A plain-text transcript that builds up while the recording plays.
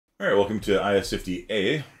All right, welcome to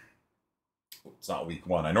IS50A. It's not week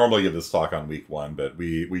one. I normally give this talk on week one, but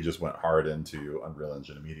we just went hard into Unreal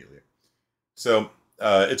Engine immediately. So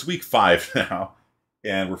it's week 5 now,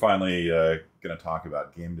 and we're finally going to talk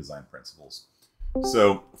about game design principles.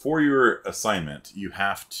 So for your assignment, you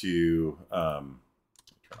have to turn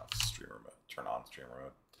on streamer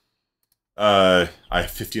mode. I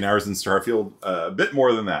have 15 hours in Starfield, a bit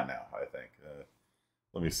more than that now, I think.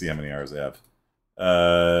 Let me see how many hours I have.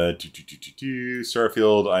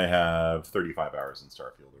 Starfield, I have 35 hours in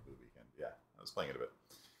Starfield over the weekend. Yeah, I was playing it a bit.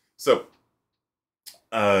 So,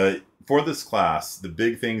 for this class, the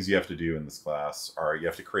big things you have to do in this class are you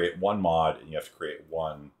have to create one mod and you have to create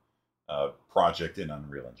one project in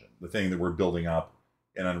Unreal Engine. The thing that we're building up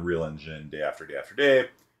in Unreal Engine day after day after day,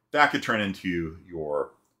 that could turn into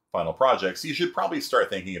your final project. So you should probably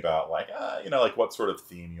start thinking about like what sort of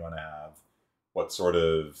theme you want to have, what sort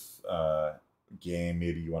of game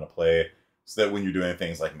maybe you want to play, so that when you're doing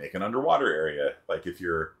things like make an underwater area, like if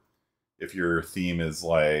your theme is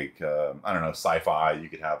like I don't know, sci-fi, you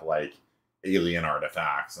could have like alien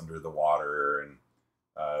artifacts under the water, and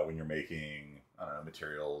when you're making I don't know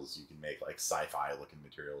materials, you can make like sci-fi looking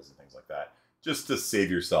materials and things like that, just to save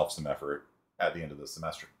yourself some effort at the end of the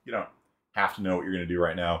semester. You don't have to know what you're going to do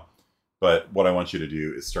right now, but what I want you to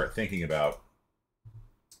do is start thinking about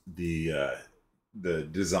the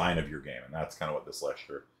design of your game, and that's kind of what this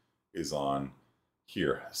lecture is on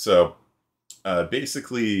here. So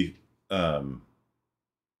basically,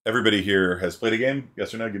 everybody here has played a game,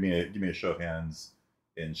 yes or no? Give me a show of hands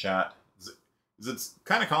in chat. It's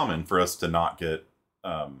kind of common for us to not get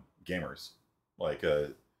gamers. Like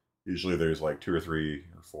usually there's like 2 or 3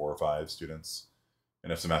 or 4 or 5 students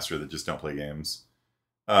in a semester that just don't play games.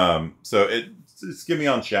 So just give me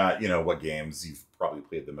on chat, what games you've probably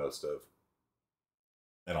played the most of,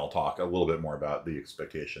 and I'll talk a little bit more about the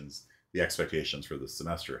expectations for this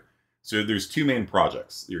semester. So there's 2 main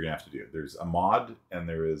projects you're gonna have to do. There's a mod and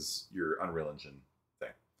there is your Unreal Engine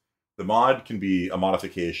thing. The mod can be a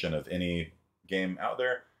modification of any game out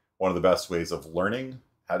there. One of the best ways of learning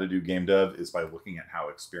how to do game dev is by looking at how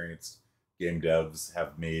experienced game devs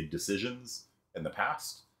have made decisions in the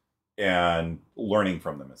past and learning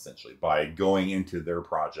from them, essentially by going into their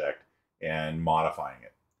project and modifying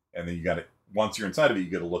it. And then once you're inside of it,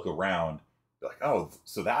 you got to look around, be like, oh,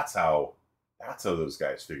 so that's how those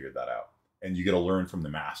guys figured that out. And you got to learn from the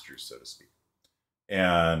masters, so to speak.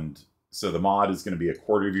 And so the mod is going to be a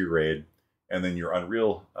quarter of your grade, and then your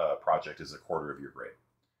Unreal project is a quarter of your grade.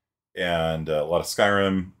 And a lot of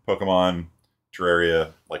Skyrim, Pokemon,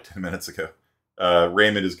 Terraria, like 10 minutes ago.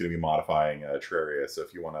 Raymond is going to be modifying Terraria, so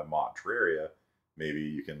if you want to mod Terraria, maybe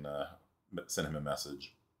you can send him a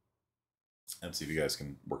message and see if you guys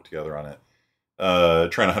can work together on it.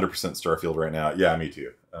 Trying 100% Starfield right now. Yeah, me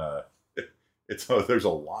too. There's a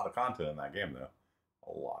lot of content in that game, though.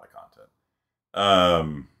 A lot of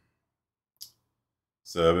content.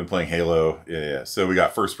 So I've been playing Halo. Yeah. So we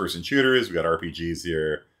got first-person shooters. We got RPGs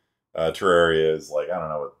here. Terraria is like, I don't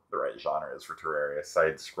know what the right genre is for Terraria.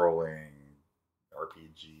 Side-scrolling,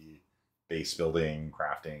 RPG, base building,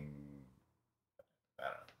 crafting, I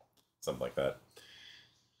don't know, something like that.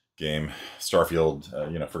 Game.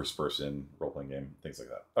 Starfield, first-person role-playing game, things like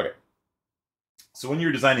that. Okay. So when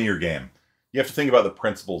you're designing your game, you have to think about the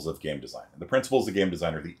principles of game design. And the principles of game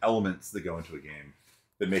design are the elements that go into a game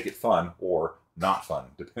that make it fun or not fun,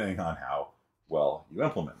 depending on how well you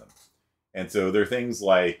implement them. And so there are things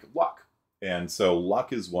like luck. And so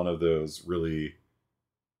luck is one of those really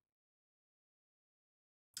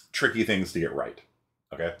tricky things to get right.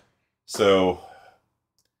 Okay? So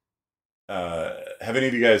have any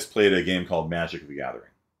of you guys played a game called Magic the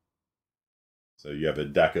Gathering? So you have a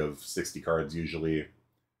deck of 60 cards usually,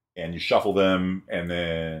 and you shuffle them, and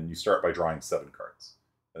then you start by drawing 7 cards.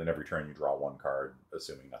 And then every turn you draw 1 card,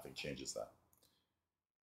 assuming nothing changes that.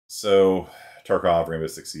 So Tarkov, Rainbow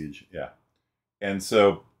Six Siege, yeah. And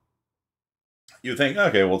so you think,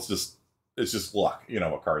 okay, well, it's just luck,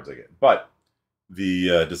 what cards I get. But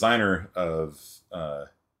the designer of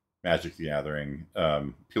Magic the Gathering,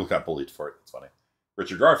 people got bullied for it. It's funny.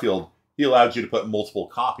 Richard Garfield, he allowed you to put multiple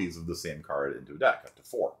copies of the same card into a deck, up to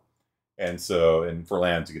 4. And so, and for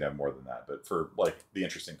lands, you can have more than that. But for like the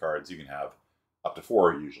interesting cards, you can have up to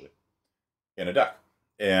 4 usually in a deck.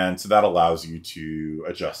 And so that allows you to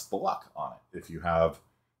adjust the luck on it. If you have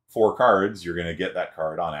 4 cards, you're going to get that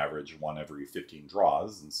card on average 1 every 15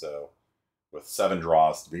 draws. And so with 7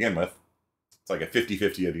 draws to begin with, it's like a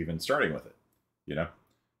 50-50 of even starting with it,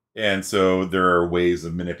 And so there are ways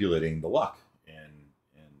of manipulating the luck in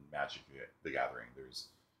Magic the Gathering. There's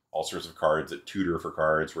all sorts of cards that tutor for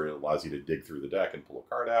cards, where it allows you to dig through the deck and pull a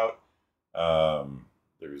card out.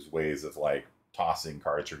 There's ways of like tossing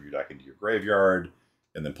cards from your deck into your graveyard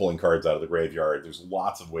and then pulling cards out of the graveyard. There's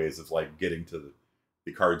lots of ways of like getting to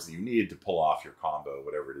the cards that you need to pull off your combo,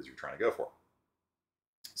 whatever it is you're trying to go for.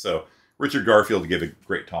 So Richard Garfield gave a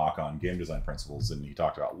great talk on game design principles, and he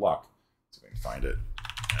talked about luck. So we can find it.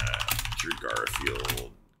 Richard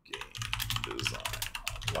Garfield, game design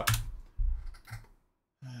on luck.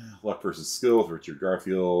 Luck versus skill with Richard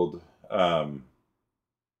Garfield.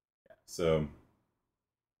 So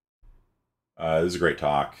this is a great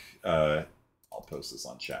talk. I'll post this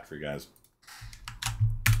on chat for you guys.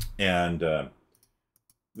 And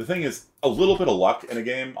the thing is, a little bit of luck in a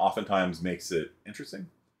game oftentimes makes it interesting.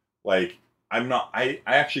 Like, I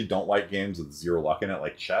actually don't like games with zero luck in it,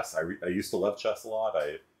 like chess. I used to love chess a lot.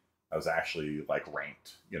 I was actually like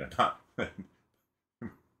ranked, you know, not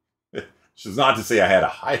which is not to say I had a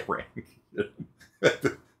high rank.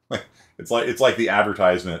 It's like the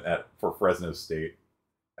advertisement for Fresno State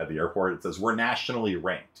at the airport. It says we're nationally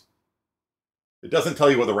ranked. It doesn't tell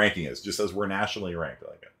you what the ranking is. It just says we're nationally ranked.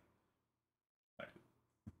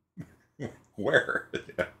 Like, where?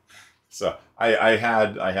 Yeah. So I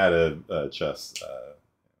had a chess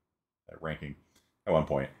ranking at one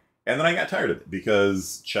point, and then I got tired of it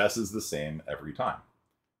because chess is the same every time.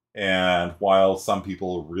 And while some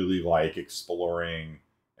people really like exploring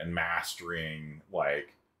and mastering,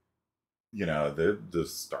 like, you know, the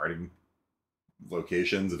starting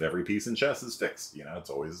locations of every piece in chess is fixed. You know, it's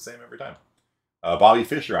always the same every time. Bobby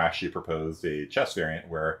Fischer actually proposed a chess variant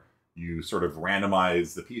where you sort of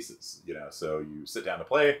randomize the pieces. You know, so you sit down to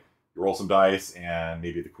play, you roll some dice, and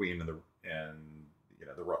maybe the queen and you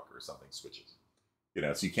know, the rook or something switches. You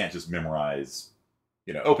know, so you can't just memorize,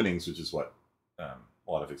 you know, openings, which is what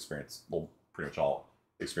a lot of experienced, well, pretty much all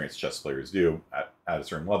experienced chess players do at a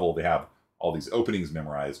certain level. They have all these openings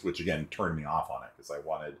memorized, which again turned me off on it because I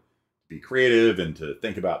wanted to be creative and to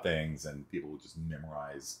think about things, and people would just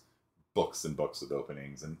memorize books and books of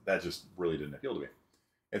openings, and that just really didn't appeal to me.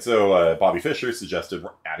 And so Bobby Fischer suggested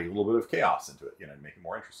adding a little bit of chaos into it, you know, to make it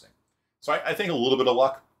more interesting. So I think a little bit of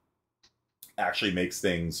luck actually makes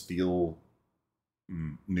things feel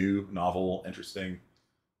new, novel, interesting.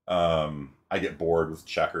 I get bored with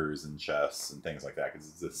checkers and chess and things like that because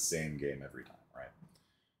it's the same game every time, right?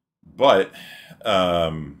 But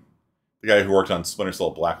the guy who worked on Splinter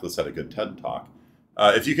Cell Blacklist had a good TED talk.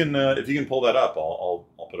 If you can pull that up, I'll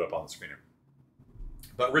put it up on the screen here.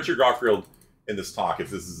 But Richard Garfield in this talk, if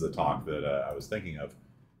this is a talk that I was thinking of,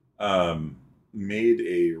 made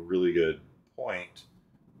a really good point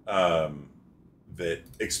that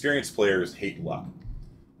experienced players hate luck,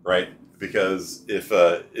 right? Because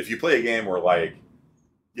if you play a game where, like,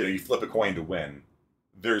 you know, you flip a coin to win,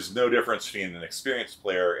 there's no difference between an experienced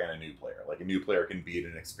player and a new player. Like, a new player can beat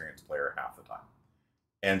an experienced player half the time.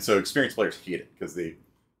 And so experienced players hate it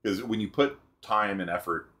because when you put time and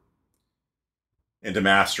effort into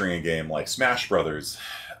mastering a game like Smash Brothers,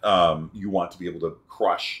 you want to be able to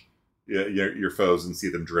crush your foes and see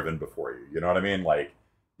them driven before you. You know what I mean? Like,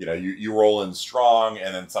 you know, you roll in strong,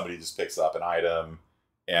 and then somebody just picks up an item,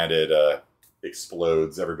 and it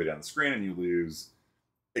explodes everybody on the screen, and you lose.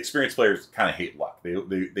 Experienced players kind of hate luck.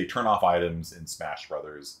 They turn off items in Smash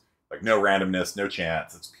Brothers, like no randomness, no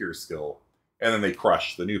chance. It's pure skill, and then they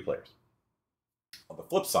crush the new players. On the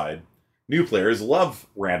flip side, new players love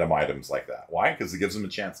random items like that. Why? Because it gives them a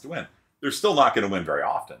chance to win. They're still not going to win very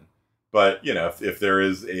often, but you know, if there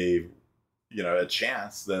is a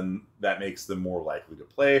chance, then that makes them more likely to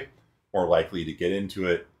play, more likely to get into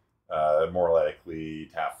it, more likely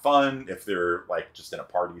to have fun. If they're like just in a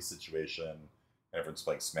party situation, and everyone's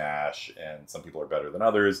playing Smash, and some people are better than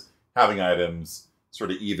others, having items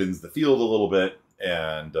sort of evens the field a little bit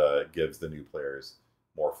and gives the new players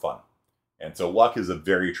more fun. And so luck is a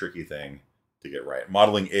very tricky thing to get right.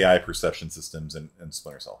 Modeling AI perception systems in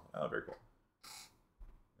Splinter Cell. Oh, very cool.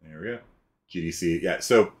 There we go. GDC. Yeah,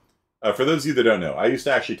 so for those of you that don't know, I used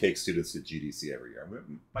to actually take students to GDC every year.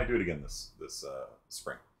 We might do it again this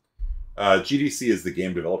spring. GDC is the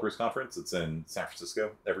Game Developers Conference. It's in San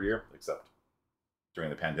Francisco every year, except during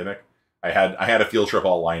the pandemic. I had a field trip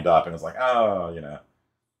all lined up, and I was like, oh, you know,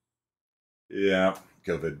 yeah,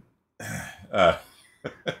 COVID.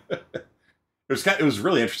 It was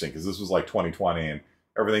really interesting because this was like 2020, and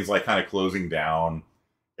everything's like kind of closing down,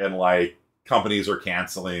 and like companies are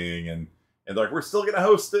canceling, and they're like, we're still gonna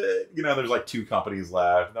host it. You know, there's like 2 companies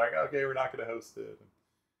left. And they're like, okay, we're not gonna host it.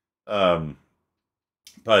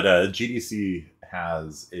 But GDC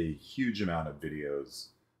has a huge amount of videos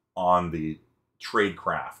on the trade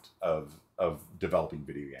craft of developing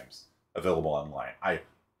video games available online. I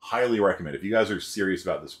highly recommend, if you guys are serious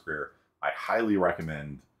about this career, I highly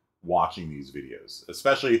recommend watching these videos.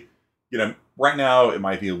 Especially, you know, right now it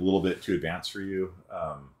might be a little bit too advanced for you.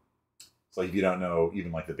 It's like if you don't know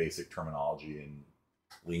even like the basic terminology and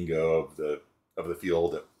lingo of the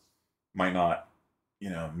field, it might not, you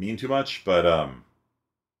know, mean too much. But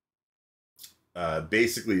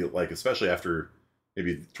basically, like especially after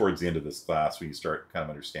maybe towards the end of this class, when you start kind of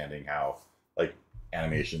understanding how like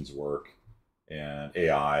animations work and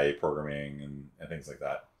AI programming and things like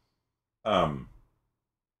that.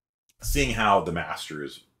 Seeing how the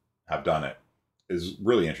masters have done it is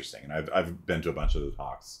really interesting, and I've been to a bunch of the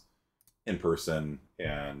talks in person,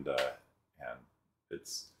 and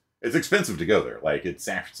it's expensive to go there. Like it's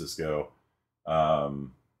San Francisco,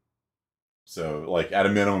 so like at a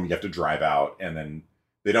minimum you have to drive out, and then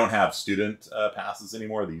they don't have student passes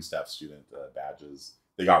anymore. They used to have student badges.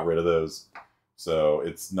 They got rid of those, so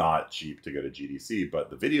it's not cheap to go to GDC. But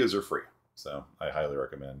the videos are free, so I highly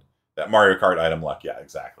recommend that. Mario Kart item luck, yeah,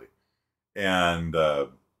 exactly. And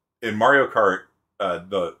in Mario Kart,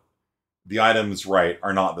 the items, right,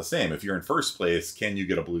 are not the same. If you're in first place, can you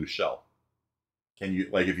get a blue shell? Can you,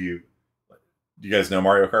 like, if you, do you guys know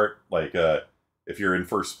Mario Kart? Like, if you're in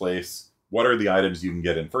first place, what are the items you can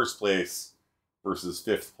get in first place versus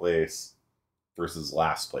fifth place versus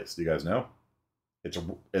last place? Do you guys know?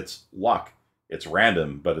 It's luck. It's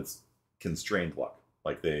random, but it's constrained luck.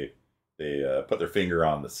 Like they put their finger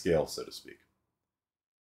on the scale, so to speak.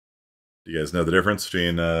 Do you guys know the difference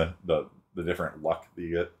between the different luck that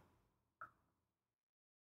you get?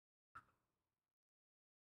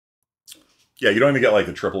 Yeah, you don't even get like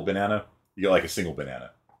the triple banana. You get like a single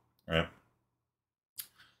banana, right?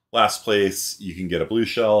 Last place, you can get a blue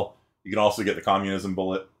shell. You can also get the communism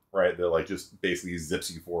bullet, right? That like just basically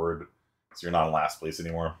zips you forward, so you're not in last place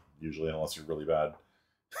anymore, usually, unless you're really bad.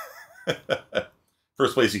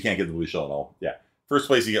 First place, you can't get the blue shell at all. Yeah, first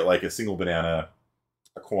place, you get like a single banana,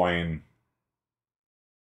 a coin,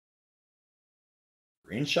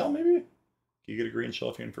 green shell maybe. Can you get a green shell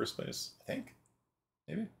if you're in first place? I think,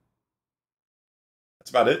 maybe. That's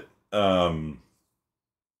about it. A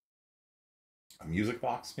music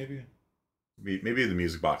box, maybe. Maybe the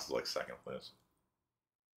music box is like second place.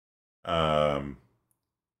 Do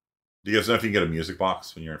you guys know if you can get a music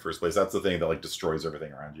box when you're in first place? That's the thing that like destroys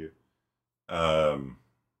everything around you. I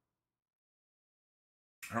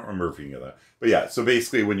don't remember if you can get that, but yeah. So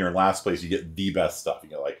basically, when you're in last place, you get the best stuff. You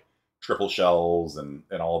get like triple shells and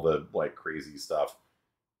all the like crazy stuff.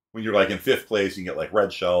 When you're like in fifth place, you can get like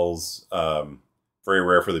red shells. Very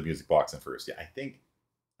rare for the music box in first. Yeah, I think,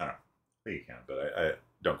 I don't know. I think you can, but I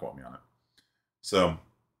don't quote me on it. So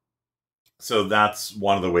that's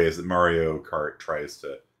one of the ways that Mario Kart tries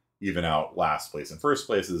to even out last place and first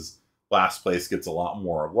place. Is last place gets a lot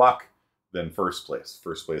more luck than first place.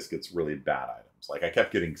 First place gets really bad items. Like I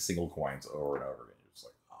kept getting single coins over and over again. You're just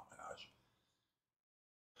like, oh my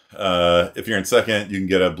gosh. If you're in second, you can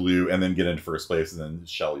get a blue and then get into first place and then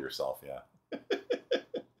shell yourself. Yeah.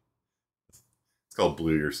 It's called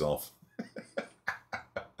blue yourself.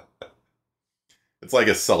 It's like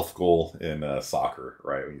a self goal in soccer,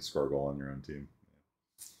 right? When you score a goal on your own team.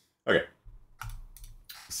 Okay.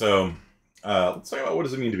 So let's talk about what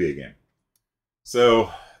does it mean to be a game.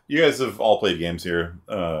 So you guys have all played games here.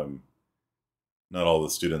 Not all the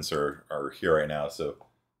students are here right now, so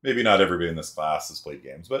maybe not everybody in this class has played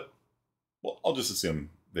games, but well, I'll just assume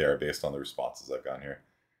they are based on the responses I've gotten here.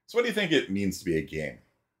 So what do you think it means to be a game?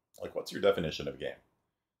 Like, what's your definition of a game?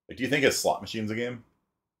 Like, do you think a slot machine's a game?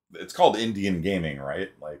 It's called Indian gaming, right?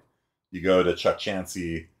 Like, you go to Chuck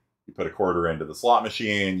Chansey, you put a quarter into the slot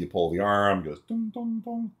machine, you pull the arm, it goes dum dum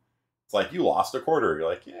dum. It's like you lost a quarter. You're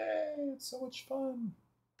like, yay, it's so much fun.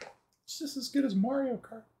 It's just as good as Mario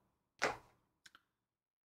Kart.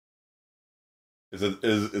 Is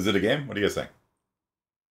it a game? What do you guys think?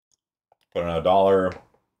 Put on $1,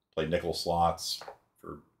 play nickel slots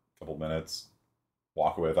for a couple minutes,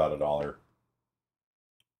 walk away without $1. Is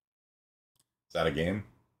that a game?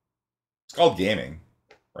 It's called gaming,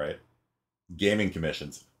 right? Gaming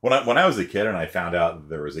commissions. When I was a kid and I found out that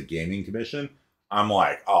there was a gaming commission, I'm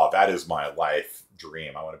like, oh, that is my life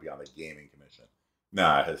dream. I want to be on the gaming commission.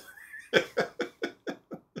 Nah.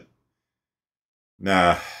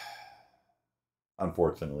 Nah.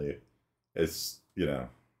 Unfortunately, it's,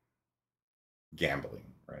 gambling,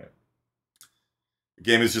 right? A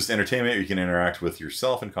game is just entertainment. You can interact with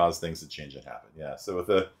yourself and cause things to change and happen. Yeah. So with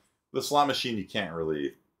the slot machine, you can't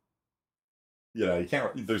really, you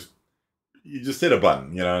can't. You just hit a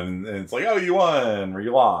button, and it's like, oh, you won or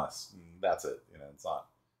you lost. And that's it. It's not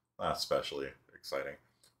especially exciting.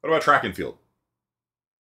 What about track and field?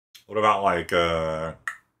 What about like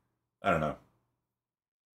I don't know,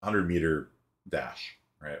 100-meter dash,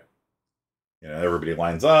 right? You know, everybody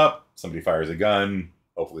lines up, somebody fires a gun,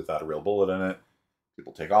 hopefully without a real bullet in it.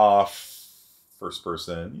 People take off. First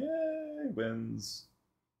person, yay, wins.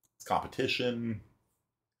 It's competition.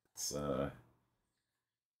 It's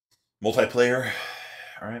multiplayer.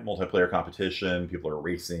 All right, multiplayer competition. People are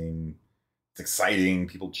racing. It's exciting.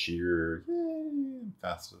 People cheer. Yay,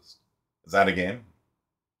 fastest. Is that a game?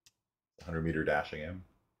 100-meter dashing game.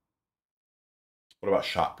 What about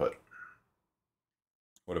shot put?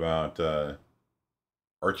 What about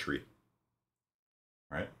archery?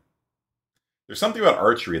 Right? There's something about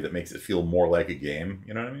archery that makes it feel more like a game.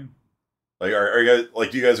 You know what I mean? Like, are you guys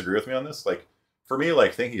like? Do you guys agree with me on this? Like, for me,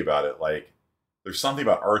 like thinking about it, like, there's something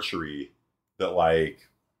about archery that like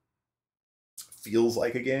feels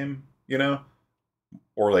like a game. You know,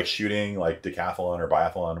 or like shooting, like decathlon or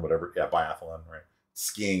biathlon, whatever. Yeah, biathlon, right?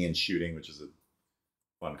 Skiing and shooting, which is a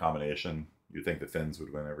fun combination. You'd think the Finns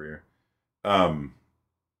would win every year. Um,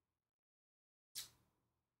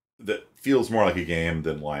 that feels more like a game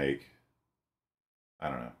than like, I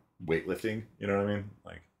don't know, weightlifting. You know what I mean?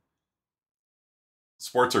 Like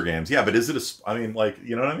sports or games, yeah. But is it a? I mean, like,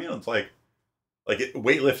 you know what I mean? It's like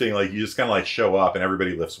weightlifting. Like you just kind of like show up and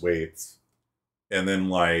everybody lifts weights, and then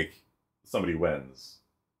like somebody wins,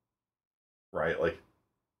 right? Like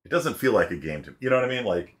it doesn't feel like a game to me. You know what I mean?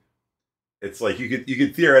 Like it's like you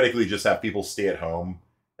could theoretically just have people stay at home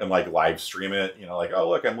and like live stream it. You know, like, oh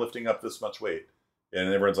look, I'm lifting up this much weight,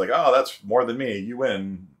 and everyone's like, oh, that's more than me. You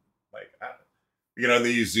win. Like, you know, and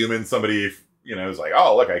then you zoom in somebody. You know, who's like,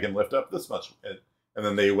 oh look, I can lift up this much, and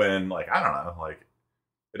then they win. Like, I don't know. Like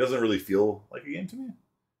it doesn't really feel like a game to me.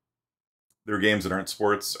 There are games that aren't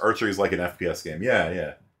sports. Archery is like an FPS game. Yeah,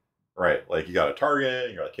 yeah. Right. Like you got a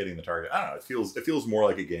target, you're like hitting the target. I don't know. It feels more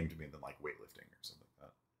like a game to me than like weightlifting or something like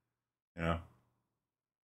that. You know?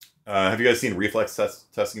 Have you guys seen reflex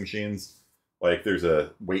testing machines? Like there's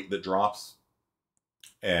a weight that drops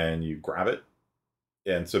and you grab it.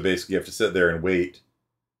 And so basically you have to sit there and wait.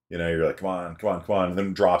 You know, you're like, come on, come on, come on. And then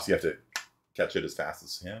it drops, you have to catch it as fast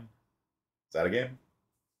as you can. Is that a game?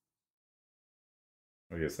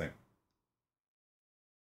 What do you guys think?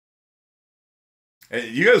 And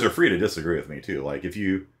you guys are free to disagree with me too. Like if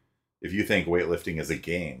you think weightlifting is a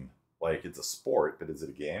game, like it's a sport, but is it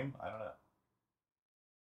a game? I don't know.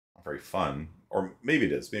 Not very fun. Or maybe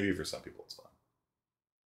it is. Maybe for some people it's fun.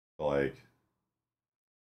 But like,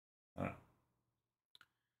 I don't know.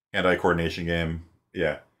 Hand-eye coordination game.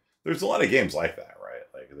 Yeah. There's a lot of games like that, right?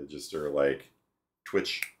 Like they just are like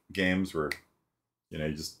Twitch games where, you know,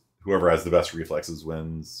 you just whoever has the best reflexes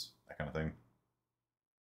wins, that kind of thing.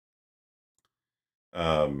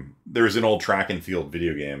 There's an old track and field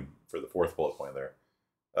video game for the fourth bullet point there,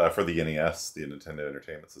 for the NES, the Nintendo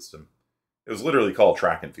Entertainment System. It was literally called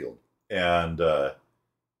Track and Field, and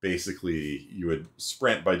basically you would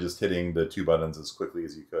sprint by just hitting the two buttons as quickly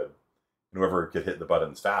as you could, and whoever could hit the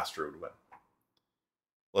buttons faster would win.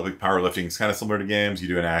 Olympic powerlifting is kind of similar to games. You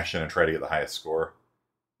do an action and try to get the highest score.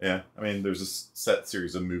 Yeah, I mean, there's a set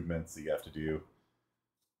series of movements that you have to do,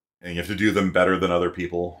 and you have to do them better than other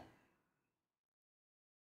people.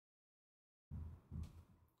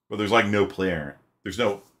 But there's like no player. There's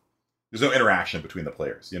no interaction between the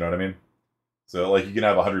players. You know what I mean? So like you can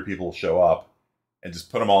have 100 people show up and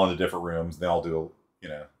just put them all into different rooms. And they all do, you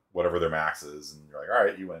know, whatever their max is, and you're like, all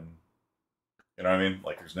right, you win. You know what I mean?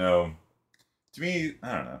 Like there's no. To me,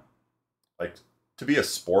 I don't know. Like to be a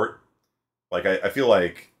sport, like I feel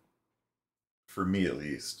like for me at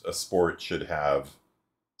least, a sport should have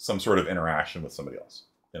some sort of interaction with somebody else.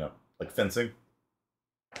 You know, like fencing.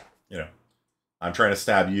 You know, I'm trying to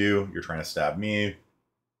stab you, you're trying to stab me.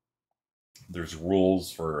 There's rules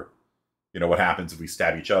for, you know, what happens if we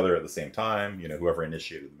stab each other at the same time. You know, whoever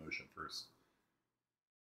initiated the motion first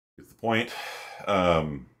gets the point. I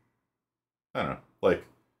don't know, like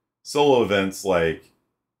solo events, like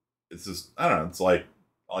it's just I don't know. It's like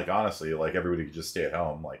honestly, like everybody could just stay at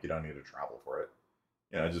home. Like you don't need to travel for it.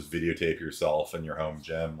 You know, just videotape yourself in your home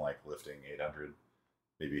gym, like lifting 800.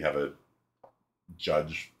 Maybe have a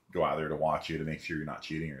judge go out there to watch you to make sure you're not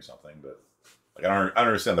cheating or something. But like I don't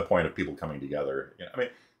understand the point of people coming together. You know, I mean,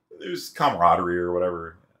 there's camaraderie or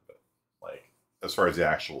whatever. But like as far as the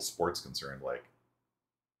actual sport's concerned, like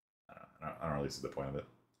I don't really see the point of it.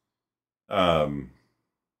 Um,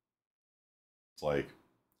 it's like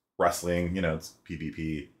wrestling. You know, it's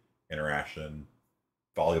PvP interaction.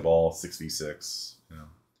 Volleyball 6v6. You know,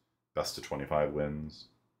 best to 25 wins.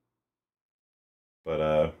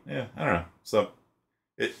 But yeah, I don't know. So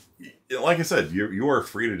it, like I said, you are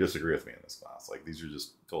free to disagree with me in this class. Like these are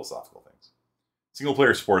just philosophical things. single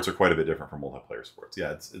player sports are quite a bit different from multiplayer sports.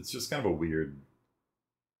 Yeah, it's just kind of a weird,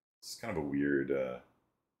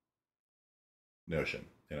 notion,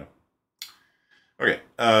 you know. Okay,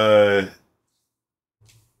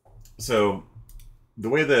 so the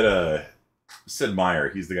way that Sid Meier,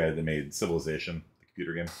 he's the guy that made Civilization, the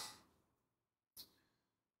computer game.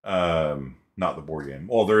 Not the board game.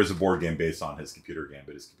 Well, there is a board game based on his computer game,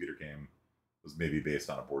 but his computer game was maybe based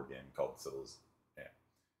on a board game called Civilization.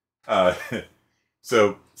 Yeah.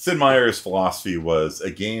 So Sid Meier's philosophy was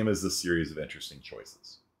a game is a series of interesting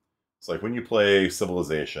choices. It's like when you play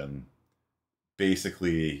Civilization,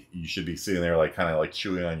 basically you should be sitting there like kind of like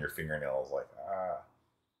chewing on your fingernails, like,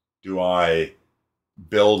 do I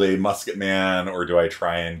build a musket man or do I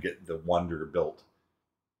try and get the wonder built?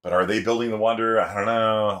 But are they building the wonder? I don't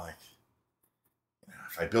know. Like,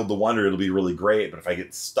 if I build the wonder, it'll be really great. But if I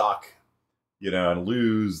get stuck, and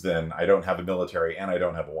lose, then I don't have a military and I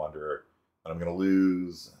don't have a wonder, and I'm going to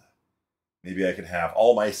lose. Maybe I can have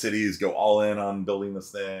all my cities go all in on building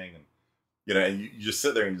this thing, and you just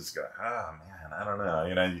sit there and just go, man, I don't know.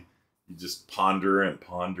 You just ponder and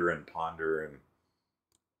ponder and ponder. And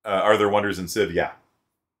are there wonders in Civ? Yeah.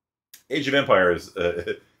 Age of Empires.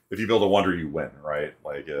 If you build a wonder, you win, right?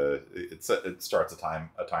 Like it starts a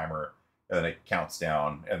timer, and then it counts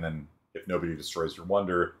down, and then if nobody destroys your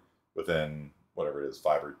wonder within whatever it is,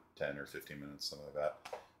 5 or 10 or 15 minutes, something like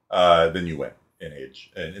that, then you win in Age.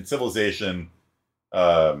 And in Civilization,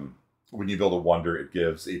 when you build a wonder, it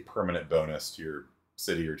gives a permanent bonus to your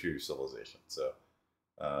city or to your civilization. So,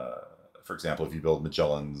 for example, if you build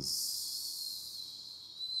Magellan's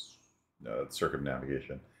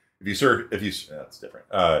circumnavigation, that's different.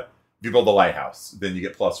 If you build the lighthouse, then you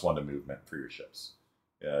get +1 to movement for your ships.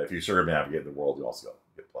 If you circumnavigate the world, you also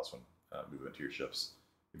get +1 movement to your ships.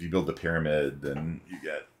 If you build the pyramid, then you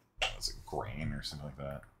get grain or something like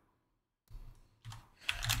that.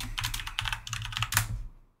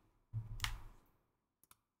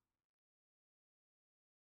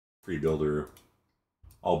 Free builder.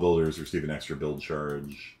 All builders receive an extra build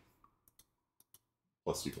charge.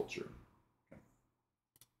 +2 culture. Okay.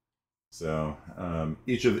 So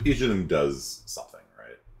each of them does something,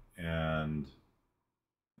 right? And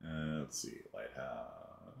let's see, lighthouse.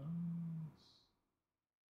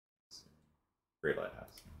 Great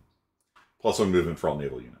lighthouse. +1 movement for all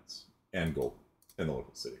naval units and gold in the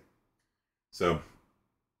local city. So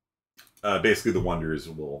basically, the wonders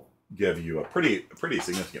will give you a pretty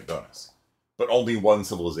significant bonus, but only one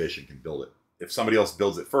civilization can build it. If somebody else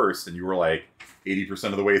builds it first, and you were like 80%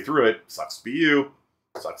 of the way through it, sucks to be you.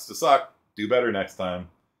 Sucks to suck. Do better next time,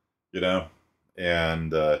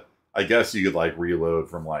 And I guess you could like reload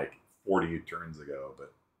from like 40 turns ago,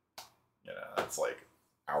 but that's like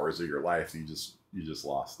hours of your life you just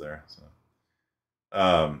lost there. So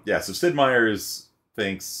so Sid Meier's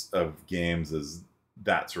thinks of games as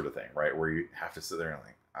that sort of thing, right? Where you have to sit there and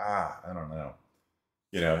like, I don't know.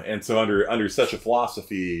 And so under such a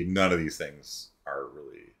philosophy, none of these things are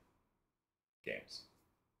really games.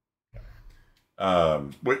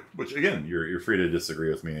 Which again, you're free to disagree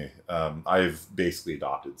with me. I've basically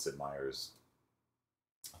adopted Sid Meier's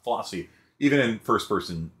philosophy, even in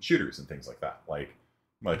first-person shooters and things like that. Like,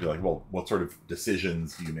 you might be like, well, what sort of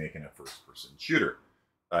decisions do you make in a first-person shooter?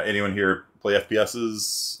 Anyone here play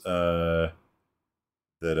FPSs?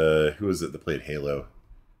 Who is it that played Halo?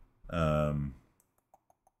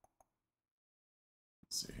 Let's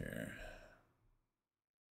see here.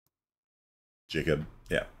 Jacob,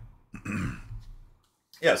 yeah.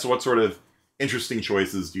 Yeah, so what sort of interesting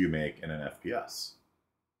choices do you make in an FPS?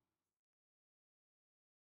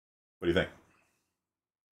 What do you think?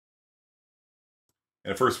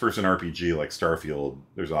 In a first-person RPG like Starfield,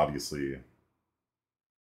 there's obviously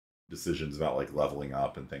decisions about like leveling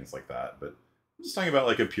up and things like that, but I'm just talking about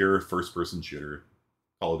like a pure first-person shooter.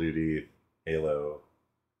 Call of Duty, Halo,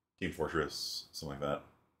 Team Fortress, something like that.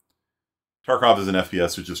 Tarkov is an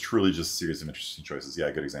FPS, which is truly just a series of interesting choices.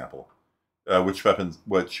 Yeah, good example. Which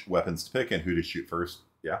weapons to pick and who to shoot first.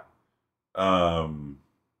 Yeah. I'd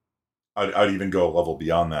even go a level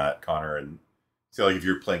beyond that, Connor, and say like if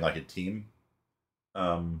you're playing like a team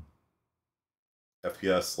FPS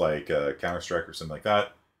like Counter-Strike or something like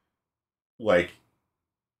that, like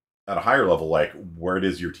at a higher level, like where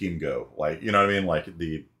does your team go? Like, you know what I mean? Like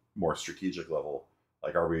the more strategic level,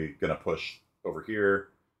 like are we gonna push over here?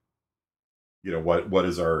 What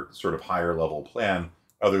is our sort of higher level plan,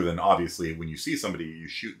 other than obviously when you see somebody you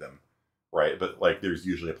shoot them, right? But like there's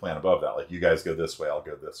usually a plan above that, like you guys go this way, I'll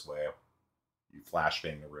go this way, you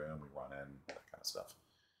flashbang the room, we run in, that kind of stuff.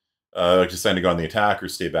 Decide to go on the attack or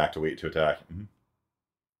stay back to wait to attack.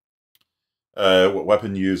 What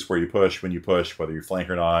weapon used, where you push, when you push, whether you flank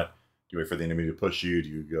or not. Do you wait for the enemy to push you? Do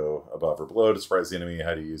you go above or below to surprise the enemy?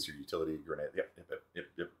 How do you use your utility grenade? Yep.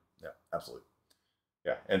 Yeah, absolutely.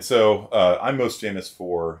 Yeah, and so I'm most famous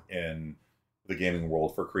for, in the gaming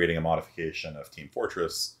world, for creating a modification of Team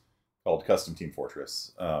Fortress called Custom Team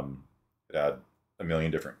Fortress. It had a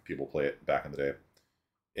million different people play it back in the day.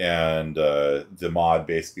 And the mod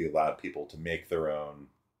basically allowed people to make their own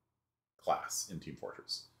class in Team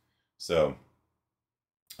Fortress. So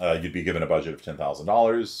you'd be given a budget of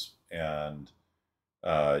 $10,000, and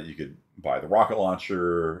you could buy the rocket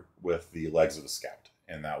launcher with the legs of a scout,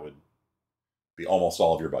 and that would be almost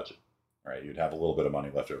all of your budget. Right? You'd have a little bit of money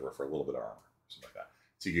left over for a little bit of armor, something like that.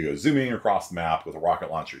 So you could go zooming across the map with a rocket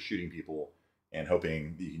launcher, shooting people, and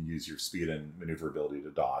hoping that you can use your speed and maneuverability to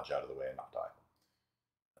dodge out of the way and not die.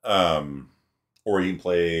 Or you can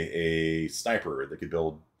play a sniper that could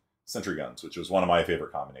build sentry guns, which was one of my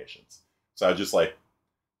favorite combinations. So I just like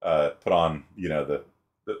put on, the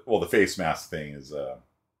face mask thing is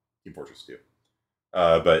Team Fortress 2.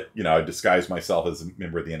 But I disguise myself as a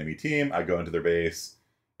member of the enemy team. I go into their base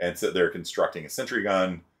and sit there constructing a sentry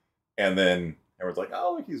gun, and then everyone's like,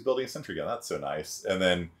 "Oh, look, he's building a sentry gun. That's so nice." And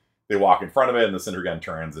then they walk in front of it, and the sentry gun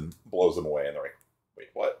turns and blows them away, and they're like, "Wait,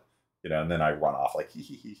 what?" And then I run off like, hee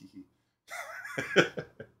hee hee hee.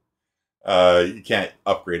 You can't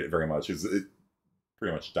upgrade it very much. It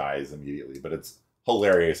pretty much dies immediately, but it's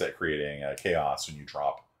hilarious at creating chaos when you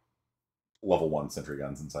drop level 1 sentry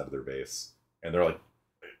guns inside of their base. And they're like,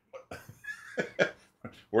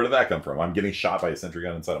 where did that come from? I'm getting shot by a sentry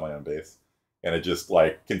gun inside of my own base. And it just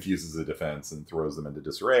like confuses the defense and throws them into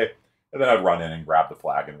disarray. And then I'd run in and grab the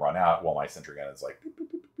flag and run out while my sentry gun is like, boop, boop,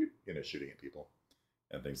 boop, boop, shooting at people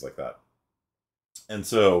and things like that. And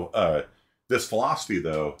so this philosophy,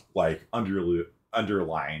 though, like underlay,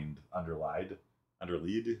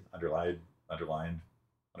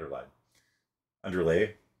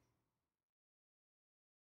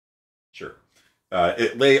 sure.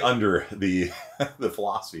 It lay under the the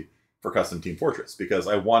philosophy for Custom Team Fortress, because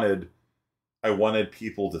I wanted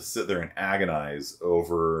people to sit there and agonize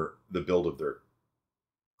over the build of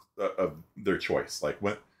their choice. Like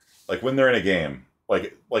when they're in a game,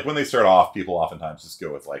 like when they start off, people oftentimes just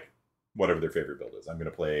go with like whatever their favorite build is. I'm going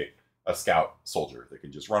to play a scout soldier that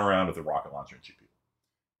can just run around with a rocket launcher and shoot people.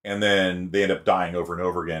 And then they end up dying over and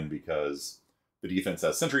over again because the defense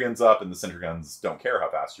has sentry guns up, and the sentry guns don't care how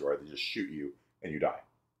fast you are. They just shoot you and you die.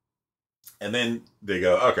 And then they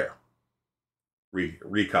go, okay,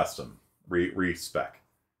 re-custom, re-spec.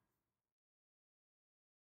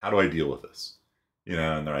 How do I deal with this?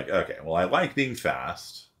 And they're like, okay, well, I like being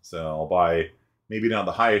fast, so I'll buy maybe not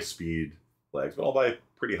the highest speed legs, but I'll buy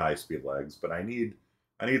pretty high speed legs. But I need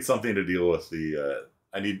something to deal with the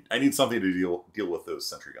I need something to deal with those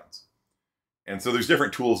sentry guns. And so there's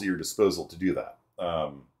different tools at your disposal to do that.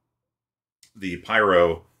 The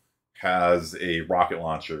Pyro has a rocket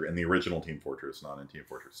launcher in the original Team Fortress, not in Team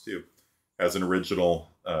Fortress 2, has an original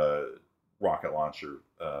rocket launcher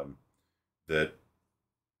that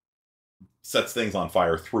sets things on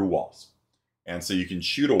fire through walls. And so you can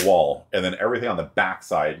shoot a wall, and then everything on the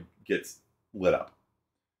backside gets lit up.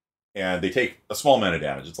 And they take a small amount of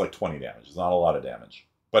damage. It's like 20 damage. It's not a lot of damage,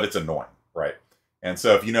 but it's annoying, right? And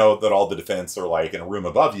so if you know that all the defense are like in a room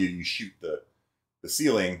above you, you shoot the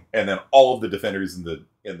ceiling, and then all of the defenders in the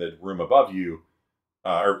room above you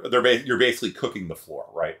you're basically cooking the floor,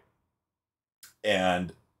 right?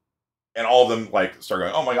 And all of them like start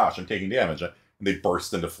going, oh my gosh, I'm taking damage, and they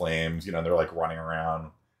burst into flames. They're like running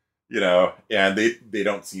around, and they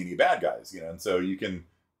don't see any bad guys, and so you can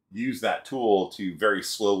use that tool to very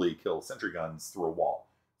slowly kill sentry guns through a wall.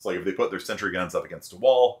 It's like if they put their sentry guns up against a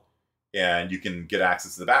wall, and you can get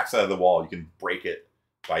access to the backside of the wall, you can break it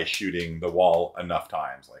by shooting the wall enough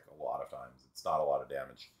times, like a lot of times. It's not a lot of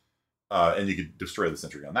damage. And you could destroy the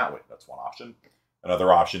sentry gun that way. That's one option.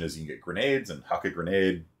 Another option is you can get grenades and huck a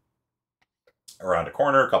grenade around a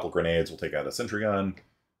corner. A couple of grenades will take out a sentry gun.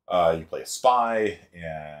 You play a spy,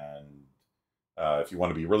 and if you want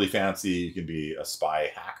to be really fancy, you can be a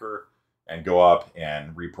spy hacker and go up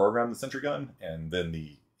and reprogram the sentry gun, and then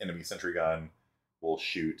the enemy sentry gun will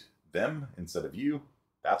shoot them instead of you.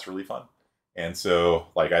 That's really fun. And so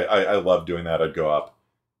like I love doing that. I'd go up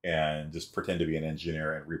and just pretend to be an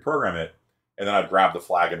engineer and reprogram it, and then I'd grab the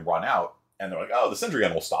flag and run out, and they're like, oh, the sentry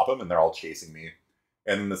gun will stop them, and they're all chasing me,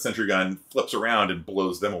 and then the sentry gun flips around and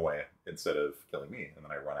blows them away instead of killing me, and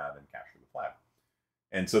then I run out and capture the flag.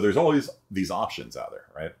 And so there's always these options out there,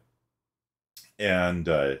 right? And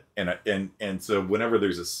so whenever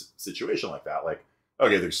there's a situation like that, like,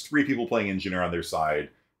 okay, there's 3 people playing engineer on their side,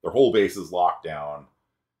 their whole base is locked down,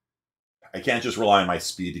 I can't just rely on my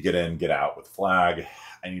speed to get in, get out with flag.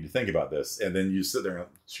 I need to think about this. And then you sit there and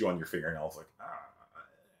chew on your fingernails like,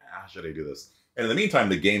 how should I do this? And in the meantime,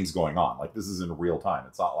 the game's going on. Like, this is in real time.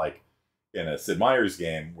 It's not like in a Sid Meier's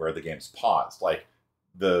game where the game's paused. Like,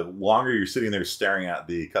 the longer you're sitting there staring at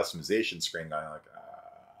the customization screen, going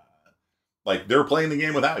like they're playing the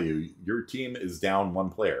game without you. Your team is down one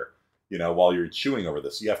player, while you're chewing over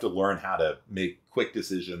this. You have to learn how to make quick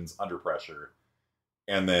decisions under pressure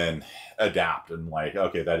and then adapt and like,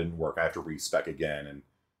 okay, that didn't work. I have to respec again. And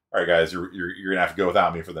all right, guys, you're gonna have to go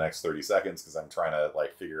without me for the next 30 seconds because I'm trying to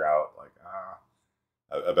like figure out like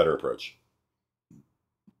a better approach.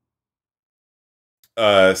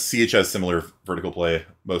 Siege has similar vertical play.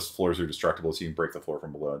 Most floors are destructible, so you can break the floor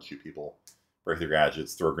from below and shoot people, break their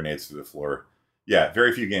gadgets, throw grenades through the floor. Yeah,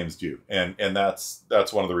 very few games do, and that's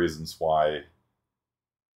one of the reasons why.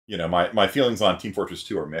 My feelings on Team Fortress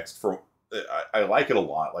 2 are mixed. I like it a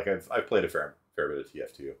lot. Like I've played a fair bit of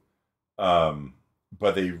TF2,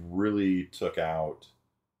 but they really took out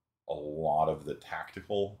a lot of the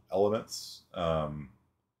tactical elements.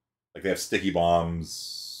 Like they have sticky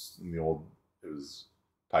bombs. In the old, it was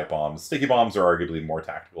pipe bombs. Sticky bombs are arguably more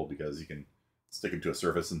tactical because you can stick them to a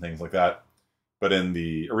surface and things like that. But in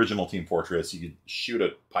the original Team Fortress, you could shoot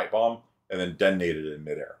a pipe bomb and then detonate it in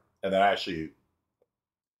midair, and that actually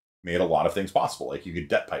made a lot of things possible. Like you could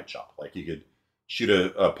det pipe jump. Like you could shoot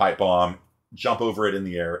a pipe bomb, jump over it in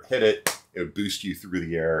the air, hit it, it would boost you through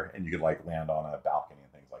the air, and you could like land on a balcony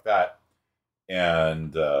and things like that.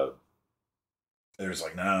 And there's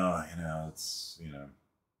like, no, it's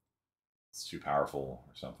it's too powerful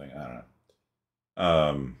or something. I don't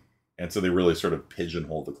know. And so they really sort of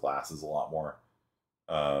pigeonholed the classes a lot more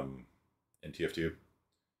in TF2,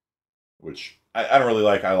 which I don't really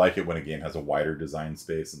like. I like it when a game has a wider design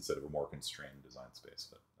space instead of a more constrained design space,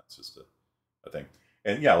 but that's just a thing.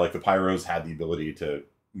 And yeah, like the Pyros had the ability to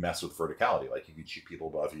mess with verticality. Like you could shoot people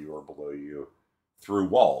above you or below you through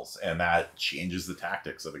walls, and that changes the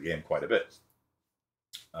tactics of a game quite a bit.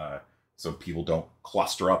 So people don't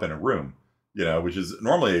cluster up in a room, which is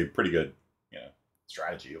normally a pretty good,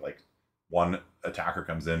 strategy. Like one attacker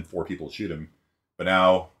comes in, 4 people shoot him, but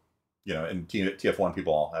now, in TF1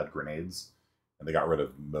 people all had grenades, and they got rid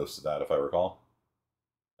of most of that, if I recall,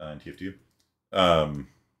 in TF2.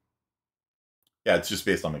 Yeah, it's just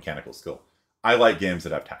based on mechanical skill. I like games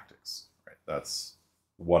that have tactics. Right, that's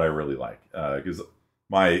what I really like, because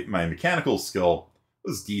my mechanical skill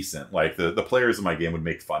was decent. Like the players in my game would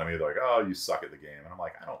make fun of me. They're like, "Oh, you suck at the game," and I'm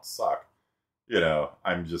like, "I don't suck.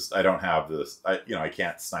 I don't have this. I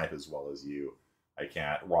can't snipe as well as you. I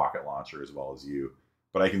can't rocket launcher as well as you,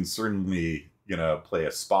 but I can certainly, play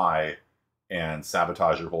a spy and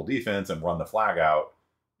sabotage your whole defense and run the flag out,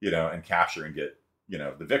 and capture and get,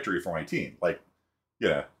 the victory for my team. Like,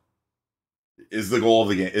 is the goal of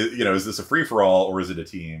the game, is this a free for all or is it a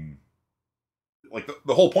team? Like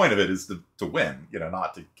the whole point of it is to win,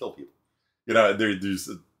 not to kill people. There's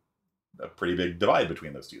a pretty big divide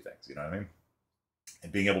between those two things. You know what I mean?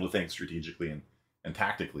 And being able to think strategically and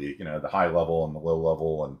tactically, the high level and the low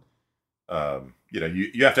level, and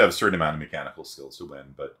you have to have a certain amount of mechanical skills to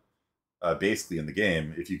win. But basically, in the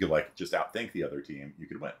game, if you could like just outthink the other team, you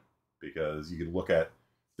could win because you could look at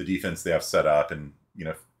the defense they have set up, and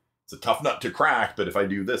it's a tough nut to crack. But if I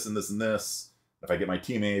do this and this and this, if I get my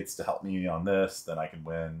teammates to help me on this, then I can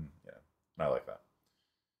win. And I like that.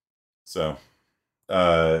 So,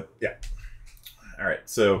 yeah. All right.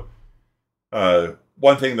 So,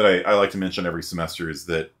 one thing that I like to mention every semester is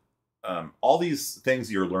that all these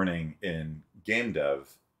things you're learning in game dev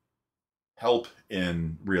help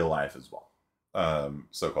in real life as well.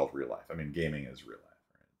 So-called real life. I mean, gaming is real life.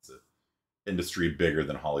 Right? It's an industry bigger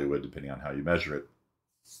than Hollywood, depending on how you measure it.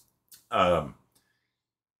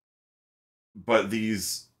 But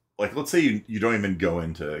these, like, let's say you don't even go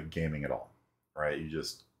into gaming at all, right? You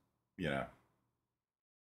just,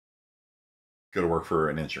 go to work for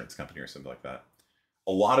an insurance company or something like that.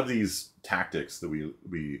 A lot of these tactics that we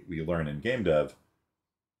learn in game dev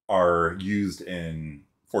are used in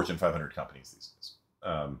Fortune 500 companies these days.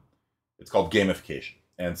 It's called gamification.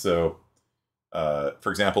 And so, for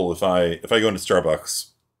example, if I go into Starbucks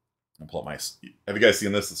and pull up my, have you guys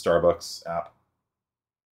seen this, the Starbucks app?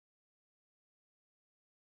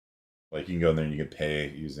 Like you can go in there and you can pay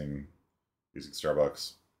using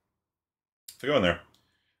Starbucks. If I go in there,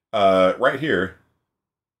 right here,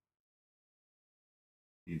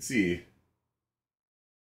 you can see,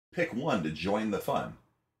 pick one to join the fun.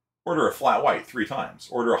 Order a flat white 3 times.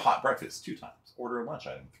 Order a hot breakfast 2 times. Order a lunch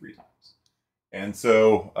item 3 times. And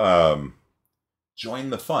so, join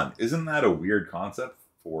the fun. Isn't that a weird concept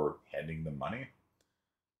for handing them money?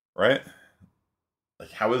 Right?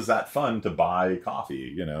 like, how is that fun to buy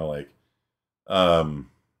coffee? You know, like, um,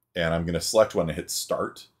 and I'm gonna select one and hit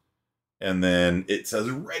start, and then it says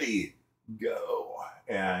ready, go,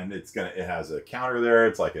 and it has a counter there.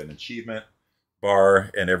 It's like an achievement bar,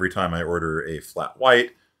 and every time I order a flat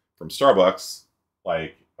white from Starbucks,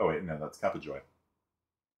 like, oh wait, no, that's Cup of Joy.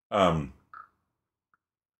 Um,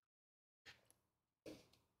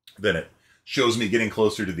 then it shows me getting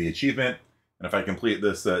closer to the achievement, and if I complete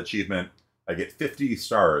this achievement, I get 50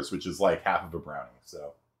 stars, which is like half of a brownie.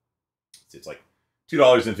 So it's like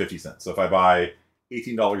 $2.50. So if I buy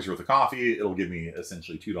 $18 worth of coffee, it'll give me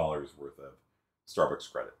essentially $2 worth of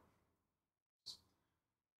Starbucks credit.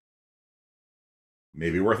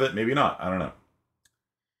 Maybe worth it, maybe not. I don't know.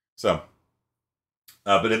 So,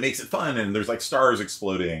 but it makes it fun, and there's like stars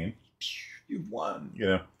exploding. You've won, you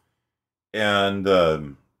know.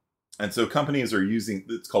 And so companies are using,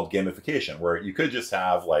 it's called gamification, where you could just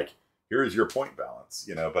have like, here's your point balance,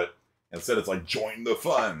 you know, but instead it's like join the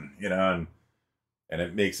fun, you know, and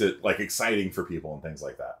it makes it like exciting for people and things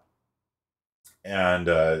like that. And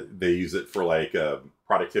they use it for like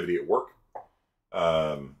productivity at work.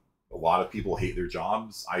 A lot of people hate their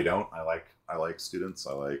jobs. I don't. I like students.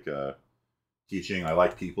 I like teaching. I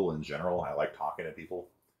like people in general. I like talking to people.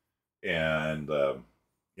 And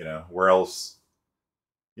you know, where else,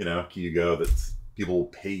 you know, can you go that people will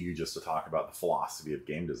pay you just to talk about the philosophy of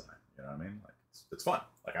game design? You know what I mean? Like it's fun.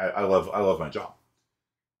 Like I love my job.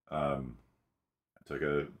 I took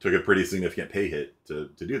a pretty significant pay hit to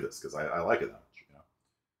do this because I like it that much. You know,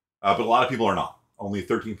 but a lot of people are not. Only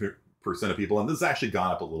 13% of people, and this has actually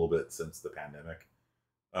gone up a little bit since the pandemic.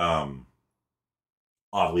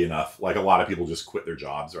 Oddly enough, like a lot of people just quit their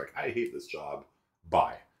jobs. They're like, I hate this job.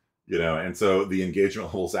 Bye. You know, and so the engagement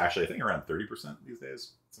level is actually, I think, around 30% these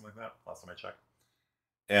days, something like that. Last time I checked.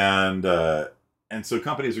 And so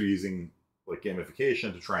companies are using like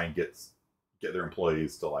gamification to try and get their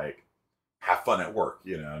employees to like have fun at work.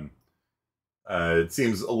 You know, and it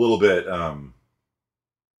seems a little bit. I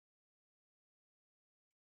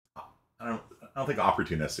don't think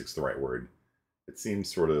opportunistic is the right word. It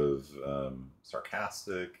seems sort of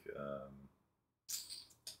sarcastic.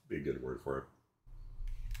 Be a good word for it.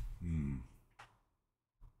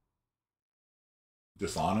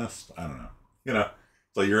 Dishonest. I don't know. You know,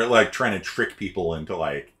 so you're like trying to trick people into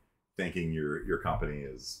like thinking your company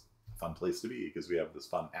is a fun place to be because we have this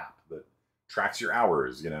fun app that tracks your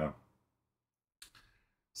hours. You know,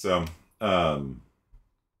 so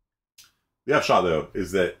the upshot though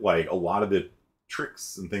is that like a lot of the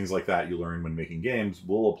tricks and things like that you learn when making games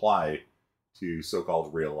will apply to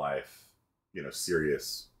so-called real life, you know,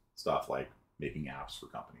 serious stuff like making apps for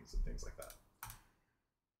companies and things like that.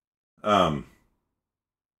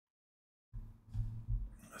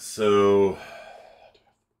 So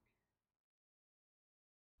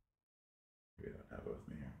we don't have it with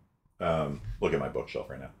me here. Look at my bookshelf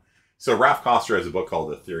right now. So Ralph Koster has a book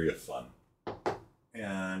called The Theory of Fun, and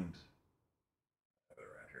I have it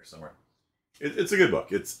around here somewhere. It's a good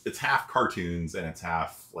book. It's half cartoons and it's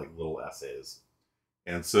half like little essays,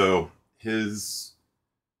 and so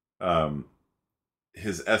um,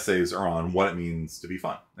 his essays are on what it means to be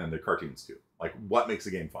fun, and the cartoons too. Like what makes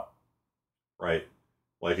a game fun, right?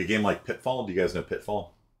 Like a game like Pitfall. Do you guys know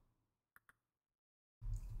Pitfall?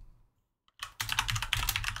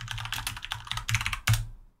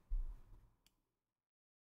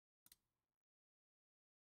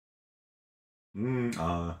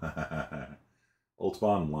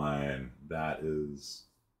 Ultima Online. That is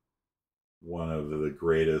one of the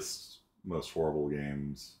greatest, most horrible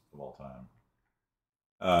games of all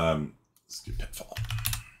time. Let's do Pitfall.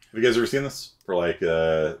 Have you guys ever seen this? For like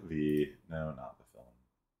no, not the film.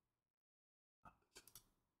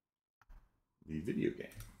 The video game.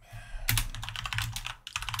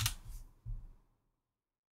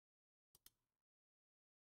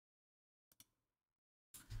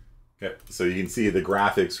 Okay, so you can see the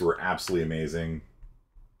graphics were absolutely amazing.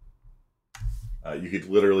 You could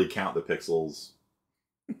literally count the pixels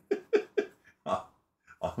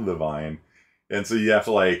on the vine, and so you have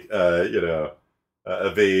to like you know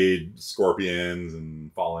evade scorpions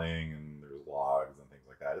and falling, and there's logs and things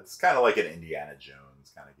like that. It's kind of like an Indiana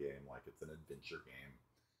Jones kind of game, like it's an adventure game.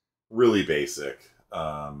 Really basic.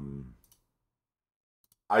 I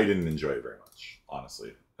didn't enjoy it very much,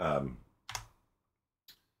 honestly.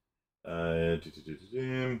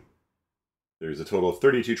 There's a total of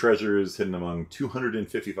 32 treasures hidden among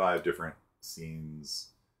 255 different scenes.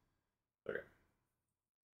 Okay.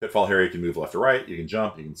 Pitfall Harry can move left or right. You can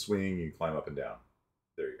jump. You can swing. You can climb up and down.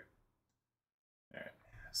 There you go. All right.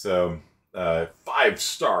 So,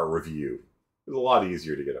 5-star review. It was a lot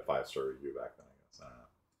easier to get a 5-star review back then, I guess. I don't know.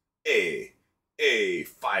 a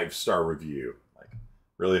 5-star review. Like,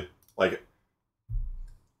 really? Like,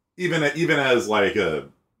 even as like a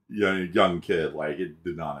young kid, like it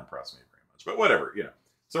did not impress me very much. But whatever,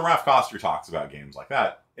 So Ralph Koster talks about games like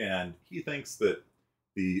that, and he thinks that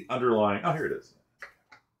the underlying here it is.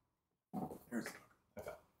 Here's the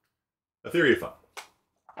book. A Theory of Fun.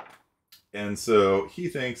 And so he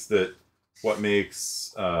thinks that what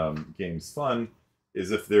makes games fun